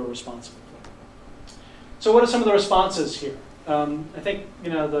space that you're responsible for. So what are some of the responses here? I think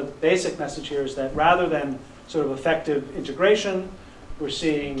the basic message here is that rather than sort of effective integration, we're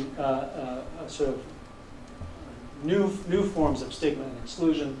seeing a sort of new forms of stigma and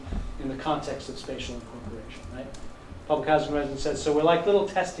exclusion in the context of spatial incorporation, right? Public housing resident says, so we're like little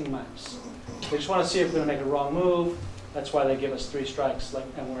testing mice. They just want to see if we're going to make a wrong move. That's why they give us 3 strikes,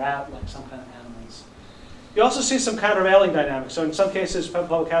 and we're out like some kind of animals. You also see some countervailing dynamics. So in some cases,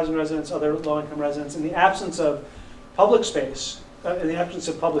 public housing residents, other low-income residents, in the absence of public space, are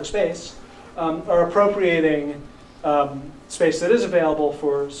appropriating space that is available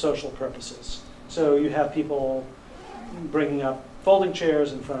for social purposes. So you have people bringing up folding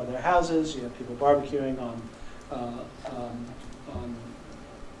chairs in front of their houses. You have people barbecuing on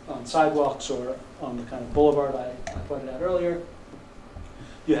sidewalks or on the kind of boulevard I pointed out earlier.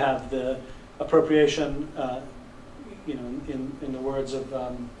 You have the appropriation, in the words of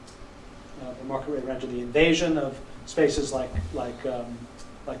the market rate renter, the invasion of spaces like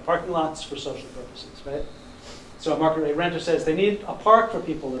parking lots for social purposes, right? So a market rate renter says they need a park for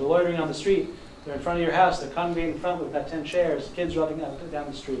people that are loitering on the street. They're in front of your house. They're congregating in front with about 10 chairs. Kids running down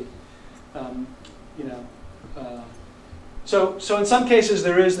the street. So in some cases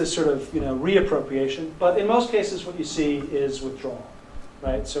there is this sort of reappropriation, but in most cases what you see is withdrawal,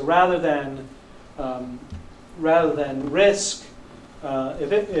 right? So rather than risk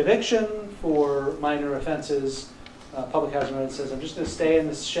eviction for minor offenses, public housing resident says, I'm just going to stay in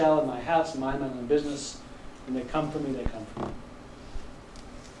this shell in my house and mind my own business. When they come for me, they come for me.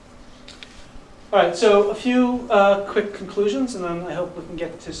 All right, so a few quick conclusions, and then I hope we can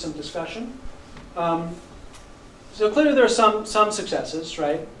get to some discussion. So clearly there are some successes,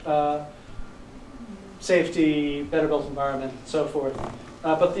 right? Safety, better built environment, and so forth.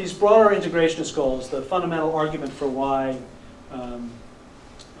 But these broader integrationist goals, the fundamental argument for why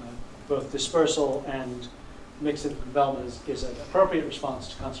both dispersal and mixed income development is an appropriate response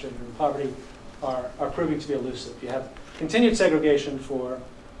to concentrated urban poverty are proving to be elusive. You have continued segregation for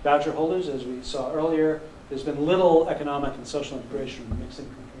voucher holders, as we saw earlier. There's been little economic and social integration in mixed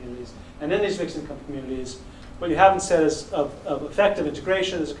income communities. And in these mixed income communities, what you haven't said is of effective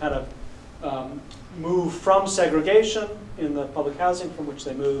integration is a kind of move from segregation in the public housing from which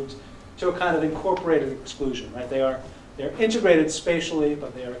they moved to a kind of incorporated exclusion, right? They're integrated spatially,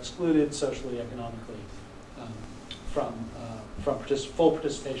 but they are excluded socially, economically from full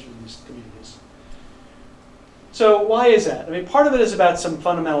participation in these communities. So why is that? I mean, part of it is about some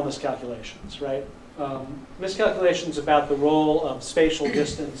fundamental miscalculations, right? Miscalculations about the role of spatial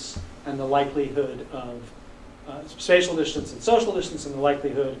distance and the likelihood of spatial distance and social distance and the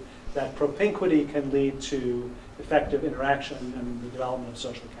likelihood that propinquity can lead to effective interaction and the development of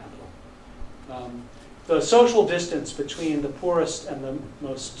social capital. The social distance between the poorest and the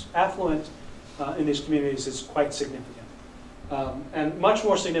most affluent in these communities is quite significant. And much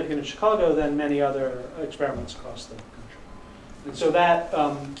more significant in Chicago than many other experiments across the country. And so that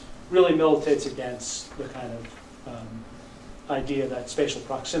really militates against the kind of idea that spatial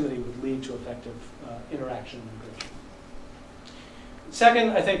proximity would lead to effective interaction and integration.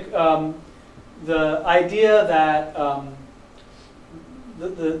 Second, I think the idea that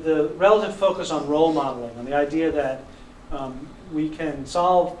the relative focus on role modeling, on the idea that we can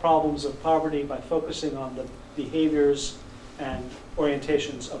solve problems of poverty by focusing on the behaviors and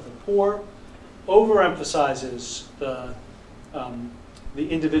orientations of the poor, overemphasizes the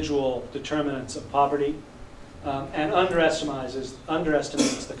individual determinants of poverty and underestimates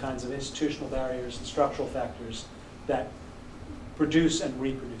the kinds of institutional barriers and structural factors that produce and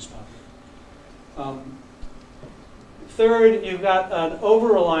reproduce poverty. Third, you've got an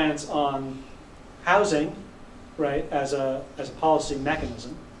over-reliance on housing, right, as a policy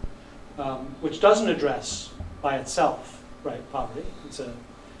mechanism, which doesn't address by itself, right, poverty.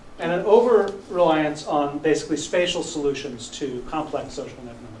 And an over-reliance on basically spatial solutions to complex social and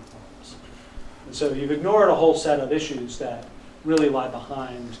economic problems. And so you've ignored a whole set of issues that really lie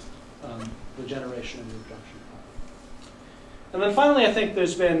behind the generation and reproduction of And then finally, I think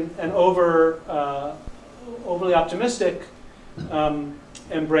there's been an overly optimistic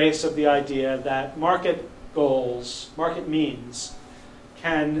embrace of the idea that market goals, market means,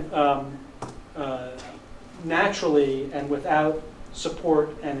 can naturally and without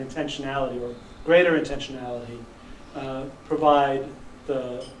support and intentionality, or greater intentionality, provide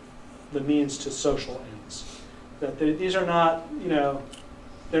the means to social ends. That these are not,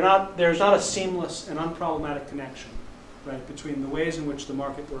 there's not a seamless and unproblematic connection, right, between the ways in which the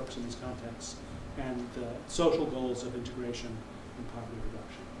market works in these contexts and the social goals of integration and poverty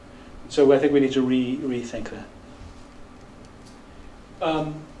reduction. So I think we need to rethink that.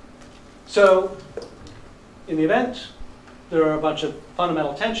 So in the event, there are a bunch of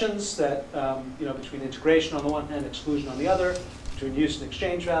fundamental tensions that, between integration on the one hand, exclusion on the other, between use and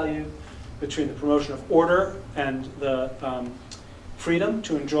exchange value, between the promotion of order and the freedom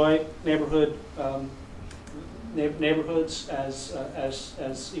to enjoy neighborhoods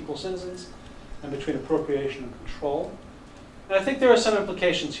as equal citizens, and between appropriation and control. And I think there are some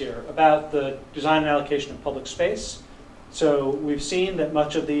implications here about the design and allocation of public space. So we've seen that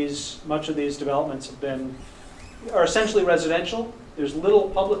much of these developments are essentially residential. There's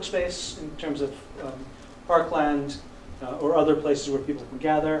little public space in terms of parkland or other places where people can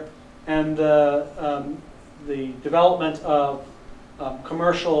gather, and the development of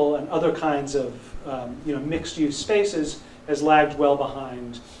commercial and other kinds of mixed-use spaces has lagged well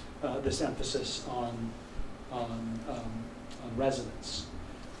behind this emphasis on residence.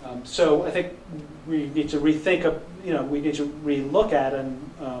 So I think we need to rethink, we need to relook at and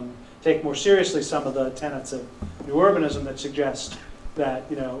take more seriously some of the tenets of new urbanism that suggest that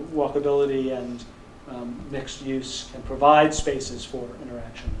walkability and mixed use can provide spaces for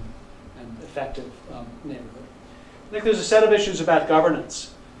interaction and effective neighborhood. I think there's a set of issues about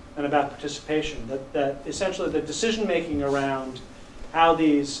governance and about participation, that essentially the decision making around how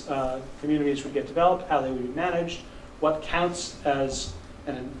these communities would get developed, how they would be managed, what counts as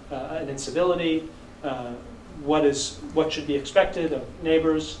an incivility, what should be expected of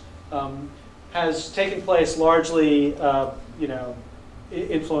neighbors, has taken place largely,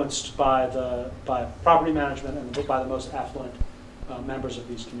 influenced by property management and by the most affluent members of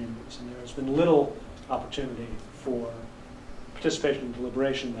these communities. And there has been little opportunity for participation and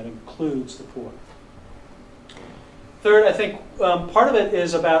deliberation that includes the poor. Third, I think part of it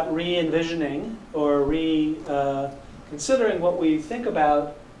is about re-envisioning or considering what we think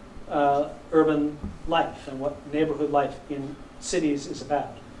about urban life and what neighborhood life in cities is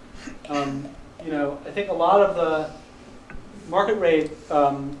about. I think a lot of the market rate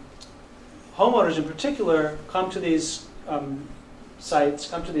homeowners in particular come to these sites,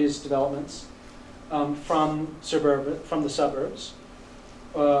 come to these developments from the suburbs,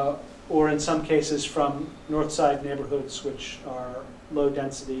 or in some cases from north side neighborhoods, which are low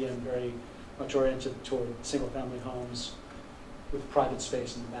density and very much oriented toward single family homes with private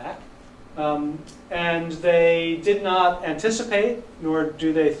space in the back. And they did not anticipate, nor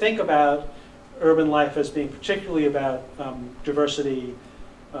do they think about urban life as being particularly about diversity,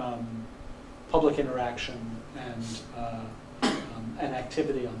 public interaction, and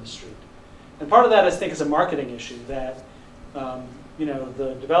activity on the street. And part of that, I think, is a marketing issue that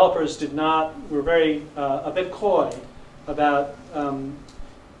the developers were very a bit coy about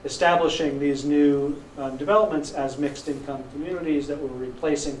establishing these new developments as mixed income communities that were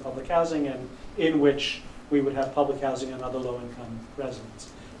replacing public housing and in which we would have public housing and other low income residents.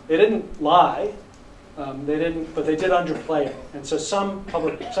 They didn't lie, but they did underplay it. And so some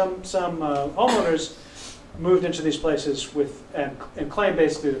homeowners moved into these places and claimed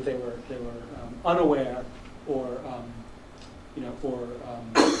basically that they were unaware or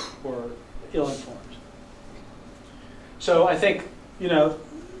ill-informed. So I think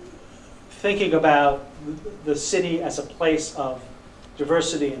thinking about the city as a place of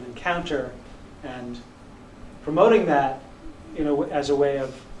diversity and encounter and promoting that as a way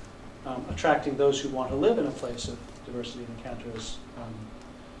of attracting those who want to live in a place of diversity and encounter is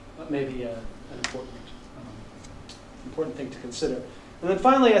maybe an important thing to consider. And then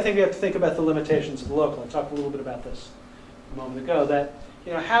finally, I think we have to think about the limitations of the local. I talked a little bit about this a moment ago, that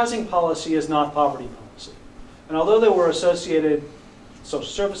housing policy is not poverty policy. And although there were associated social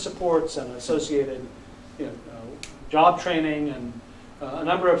service supports and associated job training and a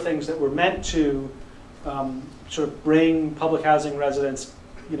number of things that were meant to sort of bring public housing residents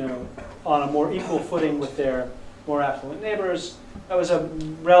on a more equal footing with their more affluent neighbors, that was a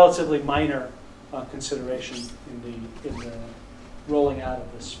relatively minor consideration in the rolling out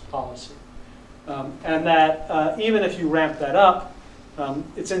of this policy. And that even if you ramp that up,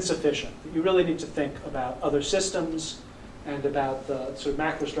 it's insufficient. You really need to think about other systems and about the sort of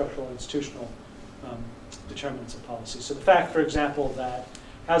macrostructural institutional determinants of policy. So the fact, for example, that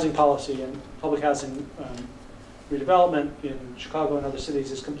housing policy and public housing redevelopment in Chicago and other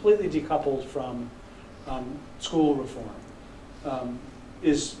cities is completely decoupled from school reform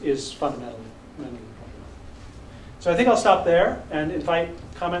is fundamentally problematic. So I think I'll stop there and invite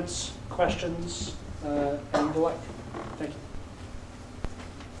comments, questions, and the like. Thank you.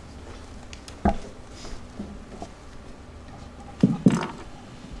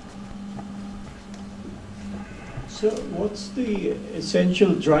 So what's the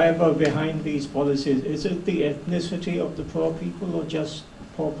essential driver behind these policies? Is it the ethnicity of the poor people or just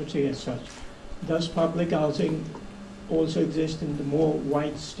poverty as such? Does public housing also exist in the more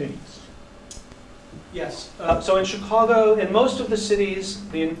white states? Yes. So in Chicago, in most of the cities,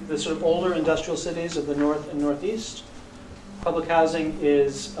 the sort of older industrial cities of the north and northeast, public housing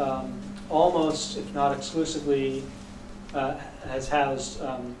is almost, if not exclusively, has housed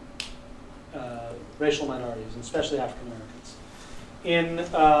racial minorities, and especially African Americans.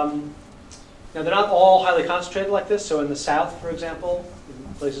 Now they're not all highly concentrated like this. So in the South, for example,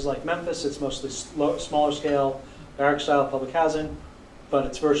 in places like Memphis, it's mostly smaller scale, barrack-style public housing, but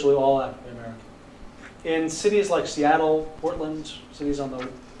it's virtually all African American. In cities like Seattle, Portland, cities on the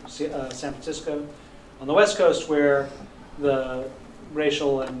San Francisco, on the West Coast, where the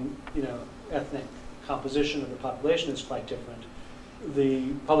racial and ethnic composition of the population is quite different,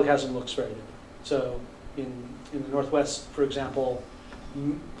 the public housing looks very different. So in the Northwest, for example,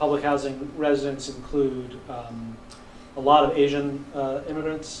 public housing residents include a lot of Asian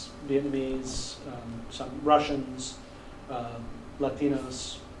immigrants, Vietnamese, some Russians,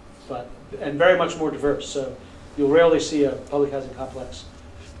 Latinos, and very much more diverse. So you'll rarely see a public housing complex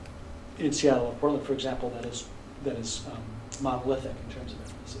in Seattle or Portland, for example, that is monolithic in terms of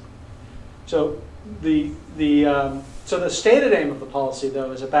ethnicity. So so the stated aim of the policy,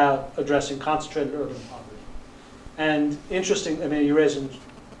 though, is about addressing concentrated urban poverty. And interesting, I mean, you raise a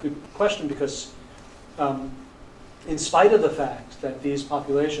good question because in spite of the fact that these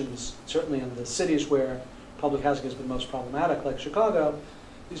populations, certainly in the cities where public housing has been most problematic, like Chicago,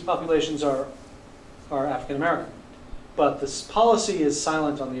 these populations are African American. But this policy is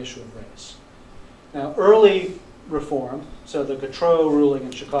silent on the issue of race. Now, early reform, so the Gautreaux ruling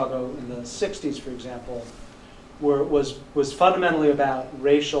in Chicago in the 60s, for example, was fundamentally about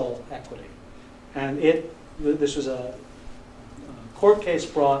racial equity. And this was a court case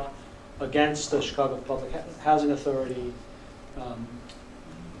brought against the Chicago Public Housing Authority,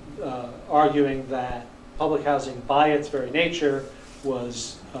 arguing that public housing, by its very nature,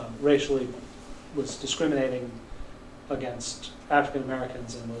 was discriminating against African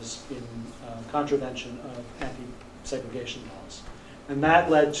Americans and was in contravention of anti-segregation laws. And that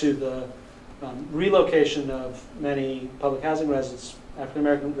led to the relocation of many public housing residents, African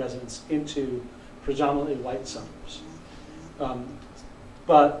American residents, into predominantly white suburbs.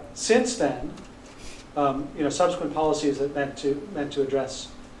 But since then, subsequent policies that meant to address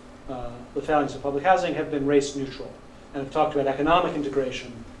the failings of public housing have been race neutral and have talked about economic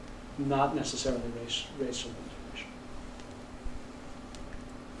integration, not necessarily racial integration.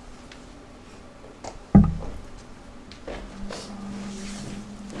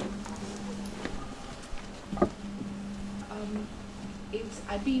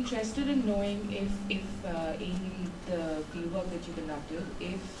 I'd be interested in knowing if in the fieldwork that you conducted,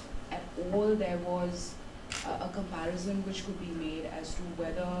 if at all there was a comparison which could be made as to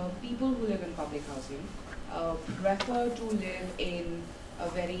whether people who live in public housing prefer to live in a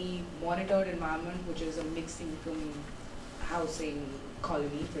very monitored environment, which is a mixed income housing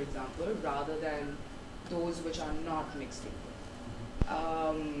colony, for example, rather than those which are not mixed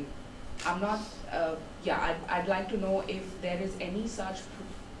income. I'd like to know if there is any such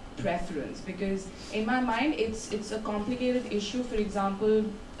preference, because in my mind it's a complicated issue. For example,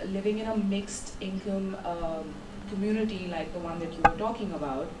 living in a mixed income community like the one that you were talking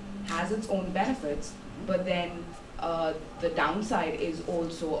about has its own benefits, but then the downside is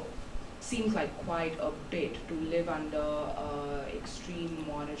also seems like quite a bit to live under extreme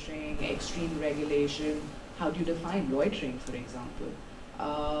monitoring, extreme regulation. How do you define loitering, for example?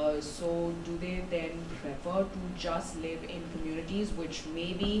 So do they then prefer to just live in communities which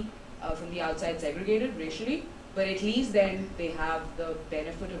may be from the outside segregated racially, but at least then they have the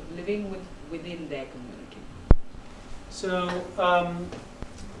benefit of living within their community? So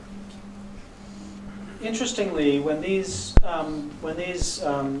interestingly, when these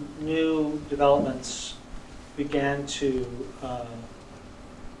new developments began to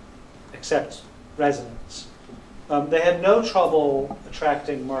accept residents, they had no trouble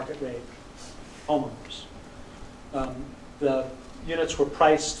attracting market rate homeowners. The units were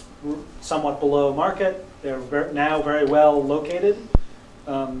priced somewhat below market. They're now very well located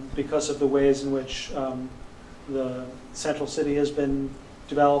because of the ways in which the central city has been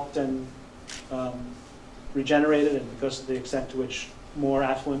developed and regenerated, and because of the extent to which more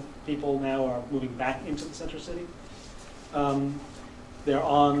affluent people now are moving back into the central city.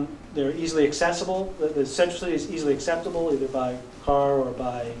 They're easily accessible. The central city is easily acceptable either by car or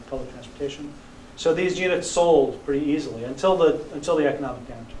by public transportation. So these units sold pretty easily until the economic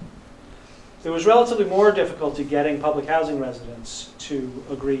downturn. There was relatively more difficulty getting public housing residents to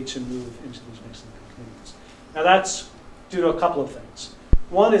agree to move into these mixed income communities. Now that's due to a couple of things.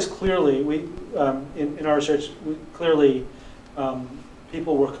 One is clearly, in our research,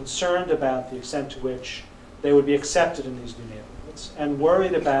 people were concerned about the extent to which they would be accepted in these new neighborhoods, and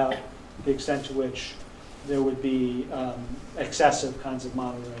worried about the extent to which there would be excessive kinds of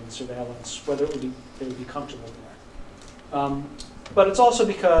monitoring and surveillance, whether they would be comfortable there. But it's also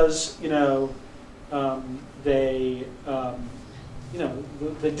because the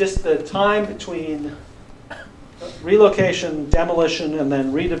time between relocation, demolition, and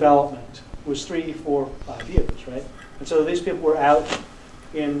then redevelopment was 3, 4, 5 years, right? And so these people were out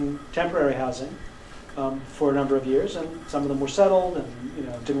in temporary housing for a number of years, and some of them were settled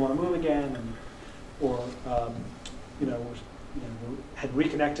and didn't want to move again, or had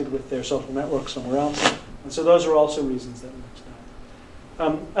reconnected with their social network somewhere else. And so those are also reasons that we mixed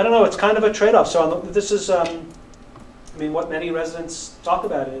out. I don't know, it's kind of a trade-off. So this is, what many residents talk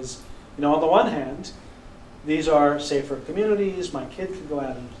about is, on the one hand, these are safer communities. My kid can go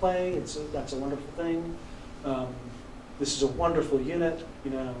out and play. That's a wonderful thing. This is a wonderful unit,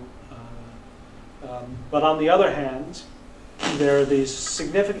 but on the other hand, there are these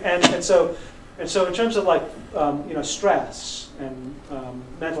significant, and so in terms of stress and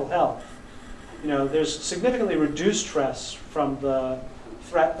mental health, there's significantly reduced stress from the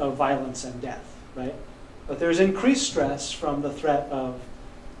threat of violence and death, right? But there's increased stress from the threat of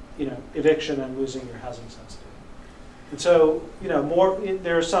eviction and losing your housing subsidy. And so,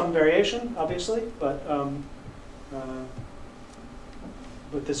 there's some variation, obviously, but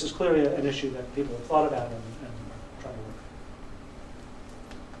this is clearly an issue that people have thought about and are trying to work.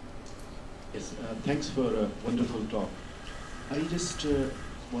 Yes, thanks for a wonderful talk. I just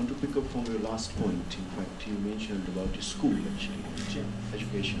want to pick up from your last point. In fact, you mentioned about the school, actually,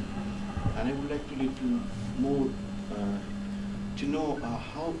 education. And I would like to little more to know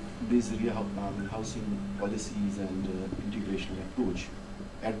how these housing policies and integration approach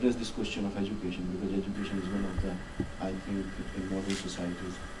address this question of education, because education is one of the, I think, in modern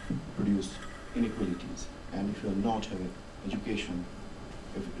societies, produce inequalities. And if you are not having education,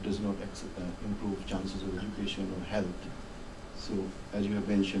 if it does not improve chances of education or health, so as you have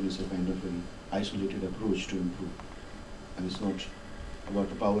mentioned, it's a kind of an isolated approach to improve. And it's not about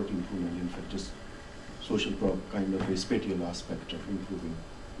the poverty improvement, in fact, it's social kind of a spatial aspect of improving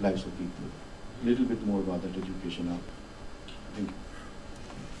lives of people. A little bit more about that education now. Thank you.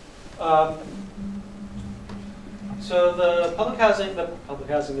 So the public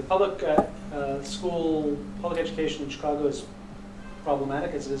school, public education in Chicago is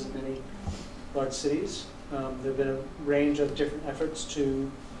problematic, as it is in many large cities. There have been a range of different efforts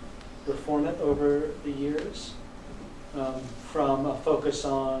to reform it over the years, from a focus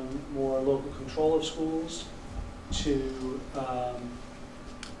on more local control of schools to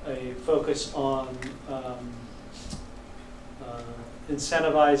a focus on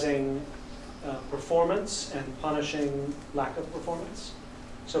incentivizing performance and punishing lack of performance.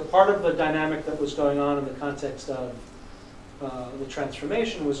 So part of the dynamic that was going on in the context of the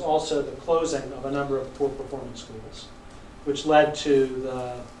transformation was also the closing of a number of poor performing schools, which led to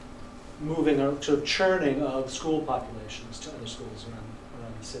the moving to churning of school populations to other schools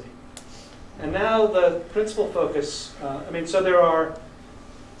around the city. And now the principal focus,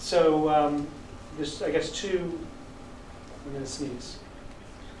 there's, I guess, two. I'm going to sneeze.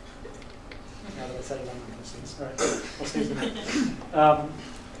 Now that I said it, I'm going to sneeze. All right, I'll sneeze in a minute.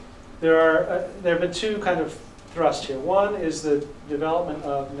 There have been two kind of thrusts here. One is the development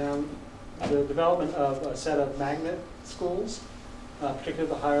of a set of magnet schools, particularly at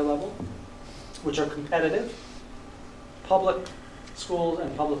the higher level, which are competitive, public schools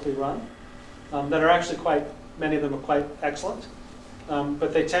and publicly run, that are actually many of them are quite excellent,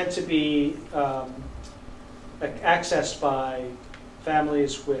 but they tend to be accessed by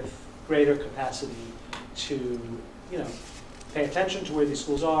families with greater capacity to, pay attention to where these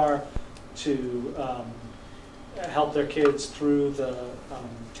schools are, to help their kids through the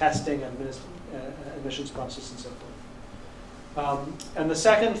testing and admissions process and so forth. And the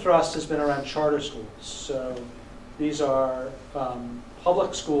second thrust has been around charter schools. So These are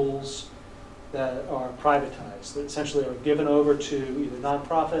public schools that are privatized, that essentially are given over to either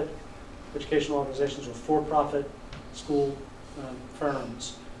nonprofit educational organizations or for-profit school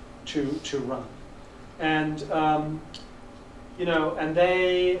firms to run. And you know, and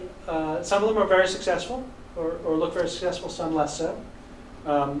they some of them are very successful or look very successful, some less so.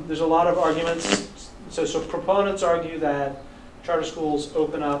 There's a lot of arguments. So proponents argue that charter schools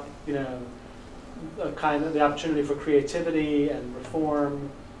open up, you know, a kind of the opportunity for creativity and reform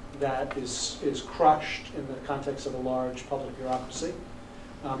that is crushed in the context of a large public bureaucracy.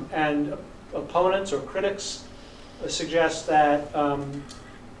 And opponents or critics suggest that a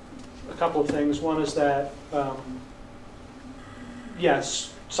couple of things. One is that,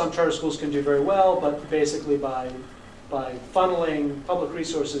 yes, some charter schools can do very well, but basically by funneling public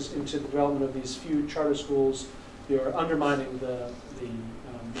resources into the development of these few charter schools, you're undermining the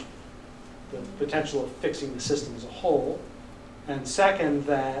potential of fixing the system as a whole. And second,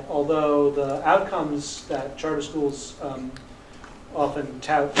 that although the outcomes that charter schools often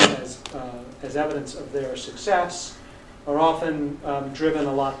tout as evidence of their success are often driven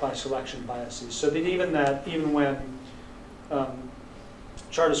a lot by selection biases. So that even when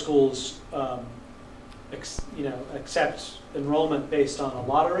charter schools accept enrollment based on a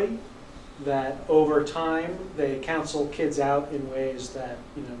lottery, that over time they counsel kids out in ways that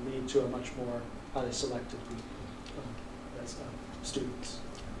lead to a much more highly selected group of students.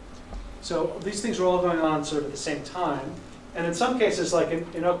 So these things are all going on sort of at the same time, and in some cases, like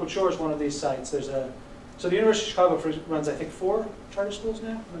in Oakwood Shores, one of these sites, so the University of Chicago runs, I think, 4 charter schools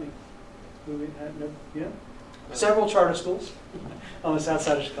now. Several charter schools on the south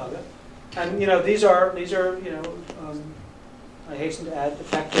side of Chicago, and these are I hasten to add,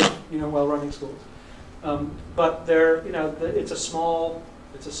 effective, well-running schools. But they're, it's a small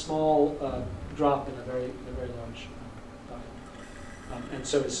drop in a very large bucket, and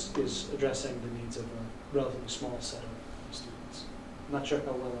so is addressing the needs of a relatively small set of students. I'm not sure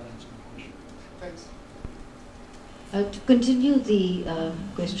how well that answers my question. Thanks. To continue the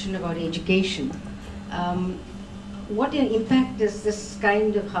question about education, what impact does this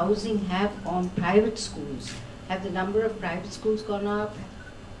kind of housing have on private schools? Have the number of private schools gone up?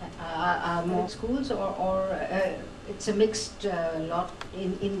 Are more schools, or it's a mixed lot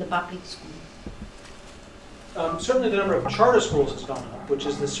in the public school? Certainly the number of charter schools has gone up, which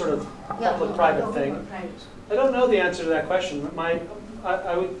is this sort of public-private thing. I don't know the answer to that question.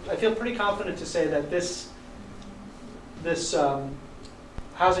 I feel pretty confident to say that this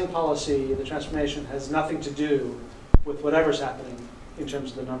housing policy, the transformation, has nothing to do with whatever's happening in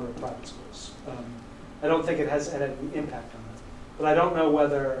terms of the number of private schools. I don't think it has had any impact on that. But I don't know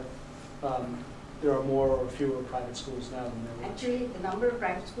whether there are more or fewer private schools now than there were. Actually, the number of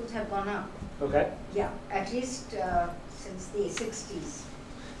private schools have gone up. Okay. Yeah, at least since the 60s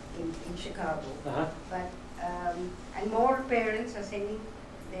in Chicago. Uh-huh. But and more parents are sending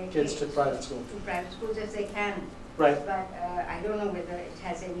their Kids to private school. To private schools if they can. Right. But I don't know whether it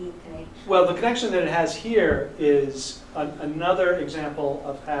has any connection. Well, the connection that it has here is another example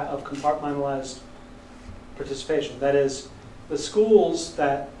of compartmentalized participation. That is, the schools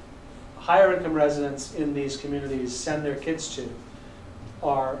that higher income residents in these communities send their kids to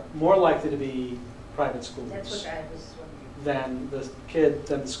are more likely to be private schools. That's what I was wondering. Than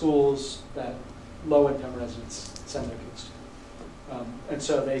the schools that low income residents send their kids to. And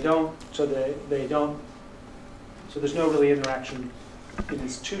so they don't, so there's no really interaction in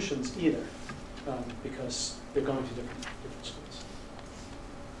institutions either, because they're going to different schools.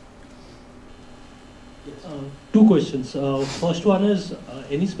 Yes. 2 questions. First one is,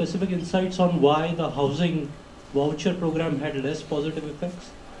 any specific insights on why the housing voucher program had less positive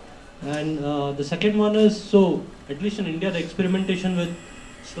effects? And the second one is, so at least in India, the experimentation with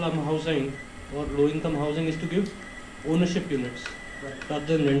slum housing or low-income housing is to give ownership units rather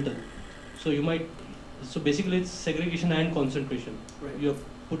than rental. So basically it's segregation and concentration. Right. You're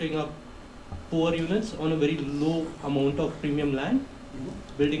putting up poor units on a very low amount of premium land,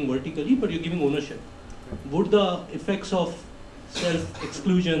 building vertically, but you're giving ownership. Would the effects of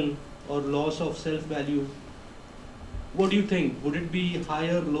self-exclusion or loss of self-value, what do you think? Would it be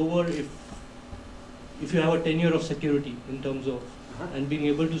higher, lower if you have a tenure of security in terms of and being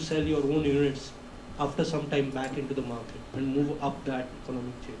able to sell your own units after some time back into the market and move up that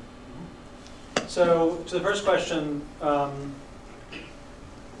economic chain? So to the first question, I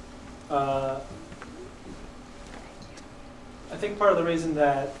think part of the reason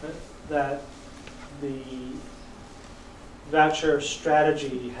that the voucher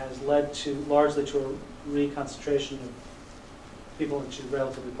strategy has led largely to a reconcentration of people into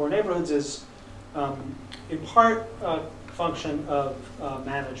relatively poor neighborhoods is in part function of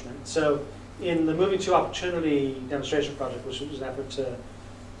management. So in the Moving to Opportunity demonstration project, which was an effort to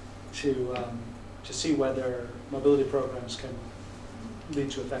see whether mobility programs can lead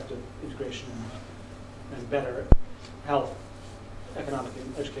to effective integration and better health, economic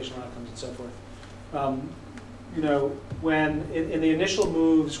and educational outcomes, and so forth. You know, when in the initial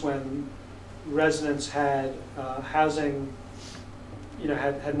moves, when residents had housing, you know,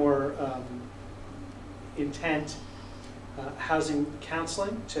 had more intent, housing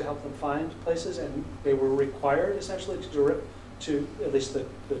counseling to help them find places, and they were required essentially to at least the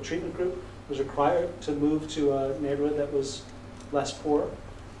treatment group was required to move to a neighborhood that was less poor.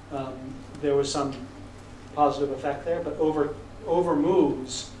 There was some positive effect there, but over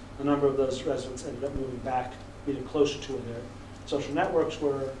moves, a number of those residents ended up moving back either closer to where their social networks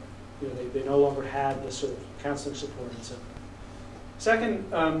were. You know, they no longer had this sort of counseling support and so forth. Second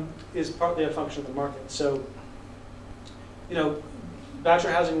is partly a function of the market. So, you know,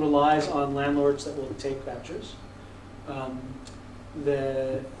 voucher housing relies on landlords that will take vouchers.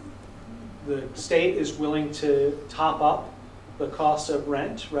 The state is willing to top up the cost of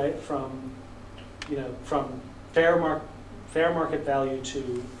rent, right, from, you know, from fair market value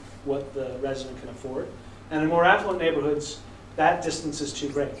to what the resident can afford. And in more affluent neighborhoods, that distance is too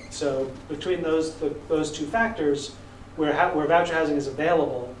great. So between those two factors, where voucher housing is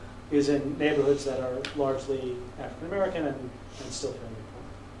available is in neighborhoods that are largely African American and still fairly poor.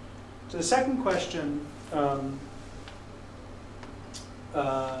 To the second question on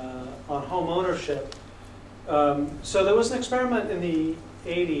home ownership, so there was an experiment in the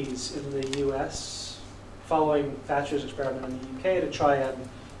 80s in the US following Thatcher's experiment in the UK to try and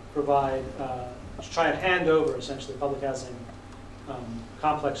provide, to try and hand over essentially public housing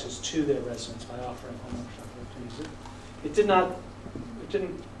complexes to their residents by offering home ownership opportunities. It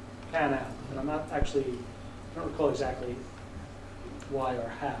didn't pan out, and I'm not actually, I don't recall exactly why or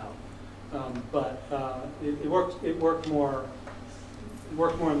how, but it worked more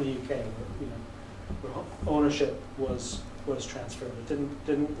in the UK, where, you know, where ownership was transferred. It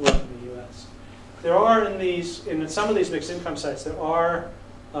didn't work in the US. There are in some of these mixed income sites, there are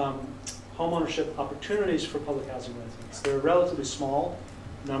home ownership opportunities for public housing residents. They're a relatively small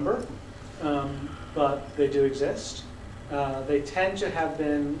number, but they do exist. They tend to have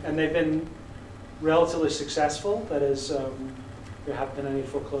been, and they've been relatively successful. That is, there haven't been any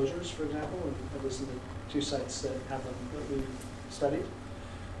foreclosures, for example, at least in the two sites that have them that we studied.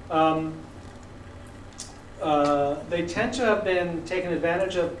 They tend to have been taken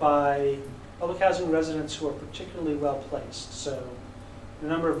advantage of by public housing residents who are particularly well placed. So a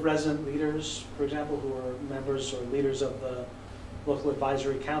number of resident leaders, for example, who are members or leaders of the local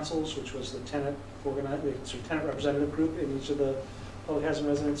advisory councils, which was the tenant representative group in each of the public housing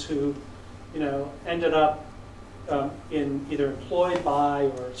residents, who, you know, ended up in either employed by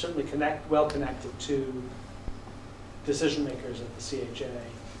or certainly well connected to decision makers at the CHA.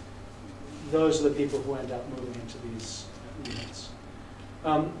 Those are the people who end up moving into these units.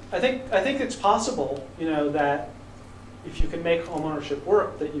 I think it's possible, you know, that if you can make homeownership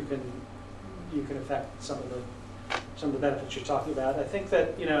work, that you can affect some of the benefits you're talking about. I think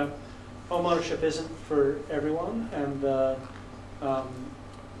that, you know, homeownership isn't for everyone, and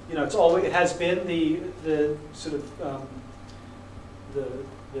you know, it has been the sort of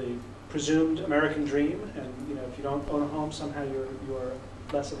the presumed American dream, and, you know, if you don't own a home, somehow you're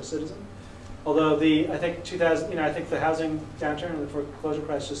less of a citizen. Although I think the housing downturn and the foreclosure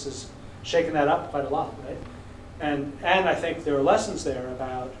crisis has shaken that up quite a lot, right? And I think there are lessons there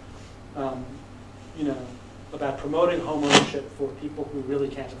about, you know, about promoting home ownership for people who really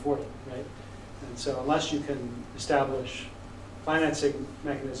can't afford it, right? And so unless you can establish financing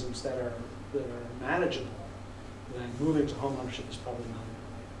mechanisms that are manageable, then moving to home ownership is probably not.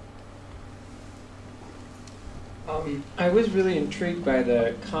 I was really intrigued by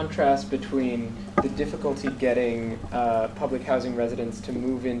the contrast between the difficulty getting public housing residents to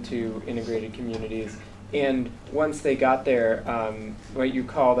move into integrated communities, and once they got there, what you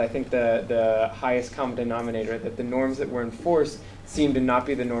called, I think, the highest common denominator, that the norms that were enforced seemed to not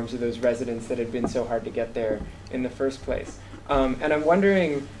be the norms of those residents that had been so hard to get there in the first place. And I'm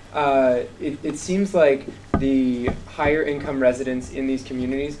wondering, it seems like the higher income residents in these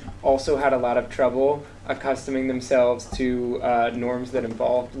communities also had a lot of trouble accustoming themselves to norms that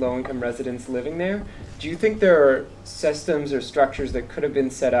involved low-income residents living there. Do you think there are systems or structures that could have been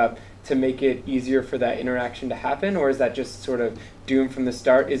set up to make it easier for that interaction to happen, or is that just sort of doomed from the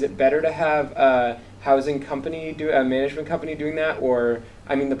start? Is it better to have a housing company, a management company doing that, or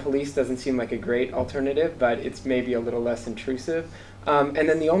I mean, the police doesn't seem like a great alternative, but it's maybe a little less intrusive. And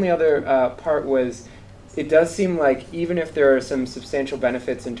then the only other part was, it does seem like even if there are some substantial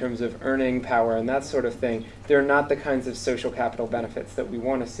benefits in terms of earning power and that sort of thing, they're not the kinds of social capital benefits that we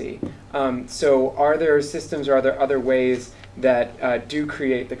want to see. So are there systems or are there other ways that do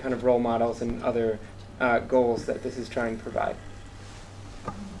create the kind of role models and other goals that this is trying to provide?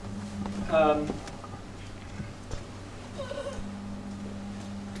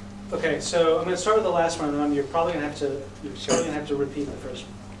 Okay, so I'm going to start with the last one, and you're probably going to have to repeat the first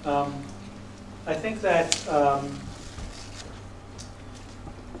one. I think that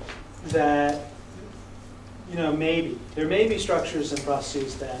maybe there may be structures and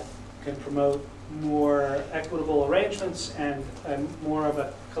processes that can promote more equitable arrangements and more of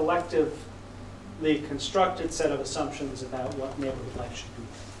a collectively constructed set of assumptions about what neighborhood life should be.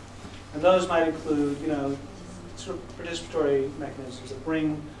 And those might include, sort of participatory mechanisms that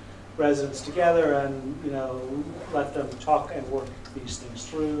bring residents together and, let them talk and work these things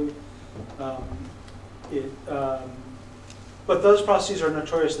through. But those processes are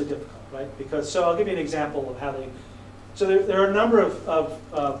notoriously difficult, right? So I'll give you an example of how they. So there are a number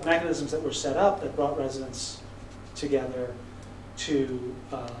of mechanisms that were set up that brought residents together to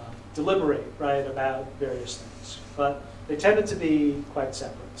deliberate, right, about various things. But they tended to be quite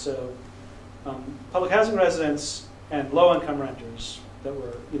separate. So public housing residents and low-income renters that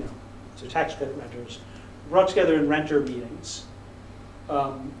were, so tax credit renters, brought together in renter meetings,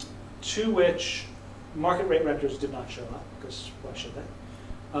 to which market rate renters did not show up, because why should they?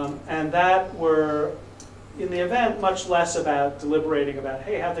 And that were, in the event, much less about deliberating about,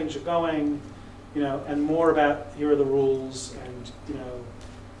 hey, how things are going, and more about, here are the rules, and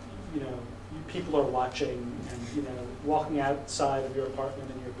people are watching, and walking outside of your apartment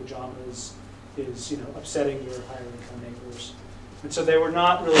in your pajamas is upsetting your higher income neighbors. And so they were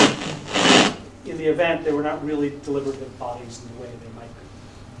not really, in the event, they were not really deliberative bodies in the way they might be.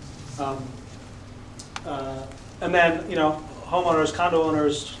 And then, homeowners, condo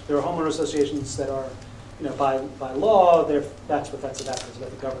owners, there are homeowner associations that are, by law, that's what that's about. It's about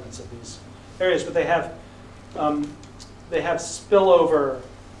the governance of these areas. But they have spillover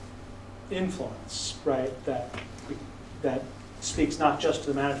influence, right? That speaks not just to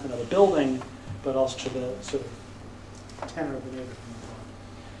the management of a building, but also to the sort of tenor of the neighborhood.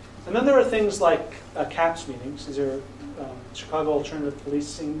 And then there are things like CAPS meetings. These are Chicago Alternative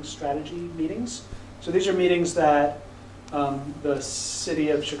Policing Strategy meetings. So these are meetings that the city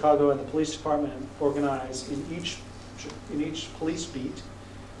of Chicago and the police department organize in each police beat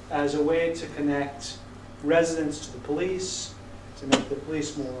as a way to connect residents to the police, to make the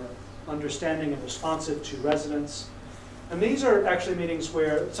police more understanding and responsive to residents. And these are actually meetings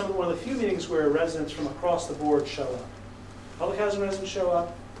where, one of the few meetings where residents from across the board show up. Public housing residents show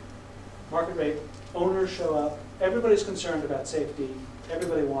up, market rate owners show up, everybody's concerned about safety,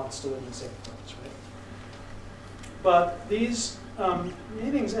 everybody wants to live in safe place, right? But these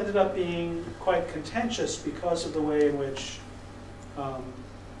meetings ended up being quite contentious because of the way in which,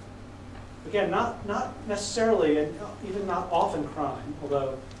 again, not necessarily, and even not often crime,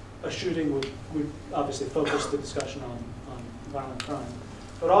 although a shooting would obviously focus the discussion on violent crime,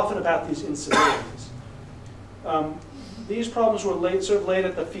 but often about these incivilities. These problems were sort of laid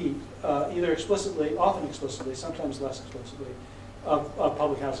at the feet, either explicitly, often explicitly, sometimes less explicitly, of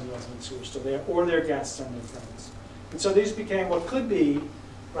public housing residents who were still there, or their guests and their friends. And so these became what could be,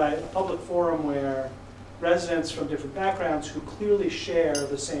 right, a public forum where residents from different backgrounds who clearly share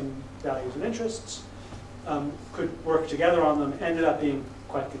the same values and interests could work together on them, ended up being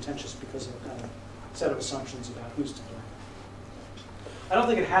quite contentious because of a kind of set of assumptions about who's to blame. I don't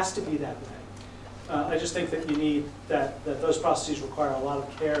think it has to be that way. I just think that you need that those processes require a lot of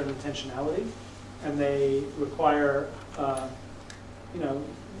care and intentionality, and they require,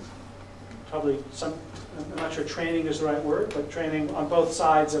 probably some. I'm not sure training is the right word, but training on both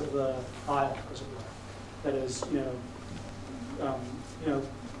sides of the aisle, as it were. That is,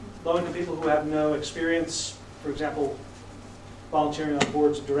 low-income people who have no experience, for example, volunteering on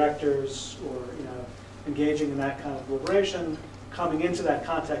boards of directors or engaging in that kind of deliberation, coming into that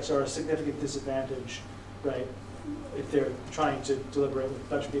context are a significant disadvantage, right? If they're trying to deliberate with a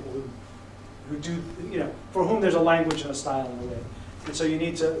bunch of people who do, for whom there's a language and a style and a way. And so you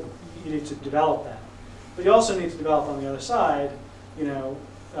need to develop that. But you also need to develop on the other side,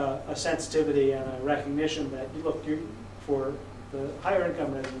 a sensitivity and a recognition that, look, for the higher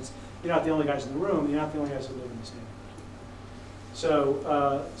income residents, you're not the only guys in the room, you're not the only guys who live in this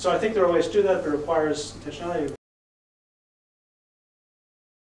neighborhood. So I think there are ways to do that, but it requires intentionality.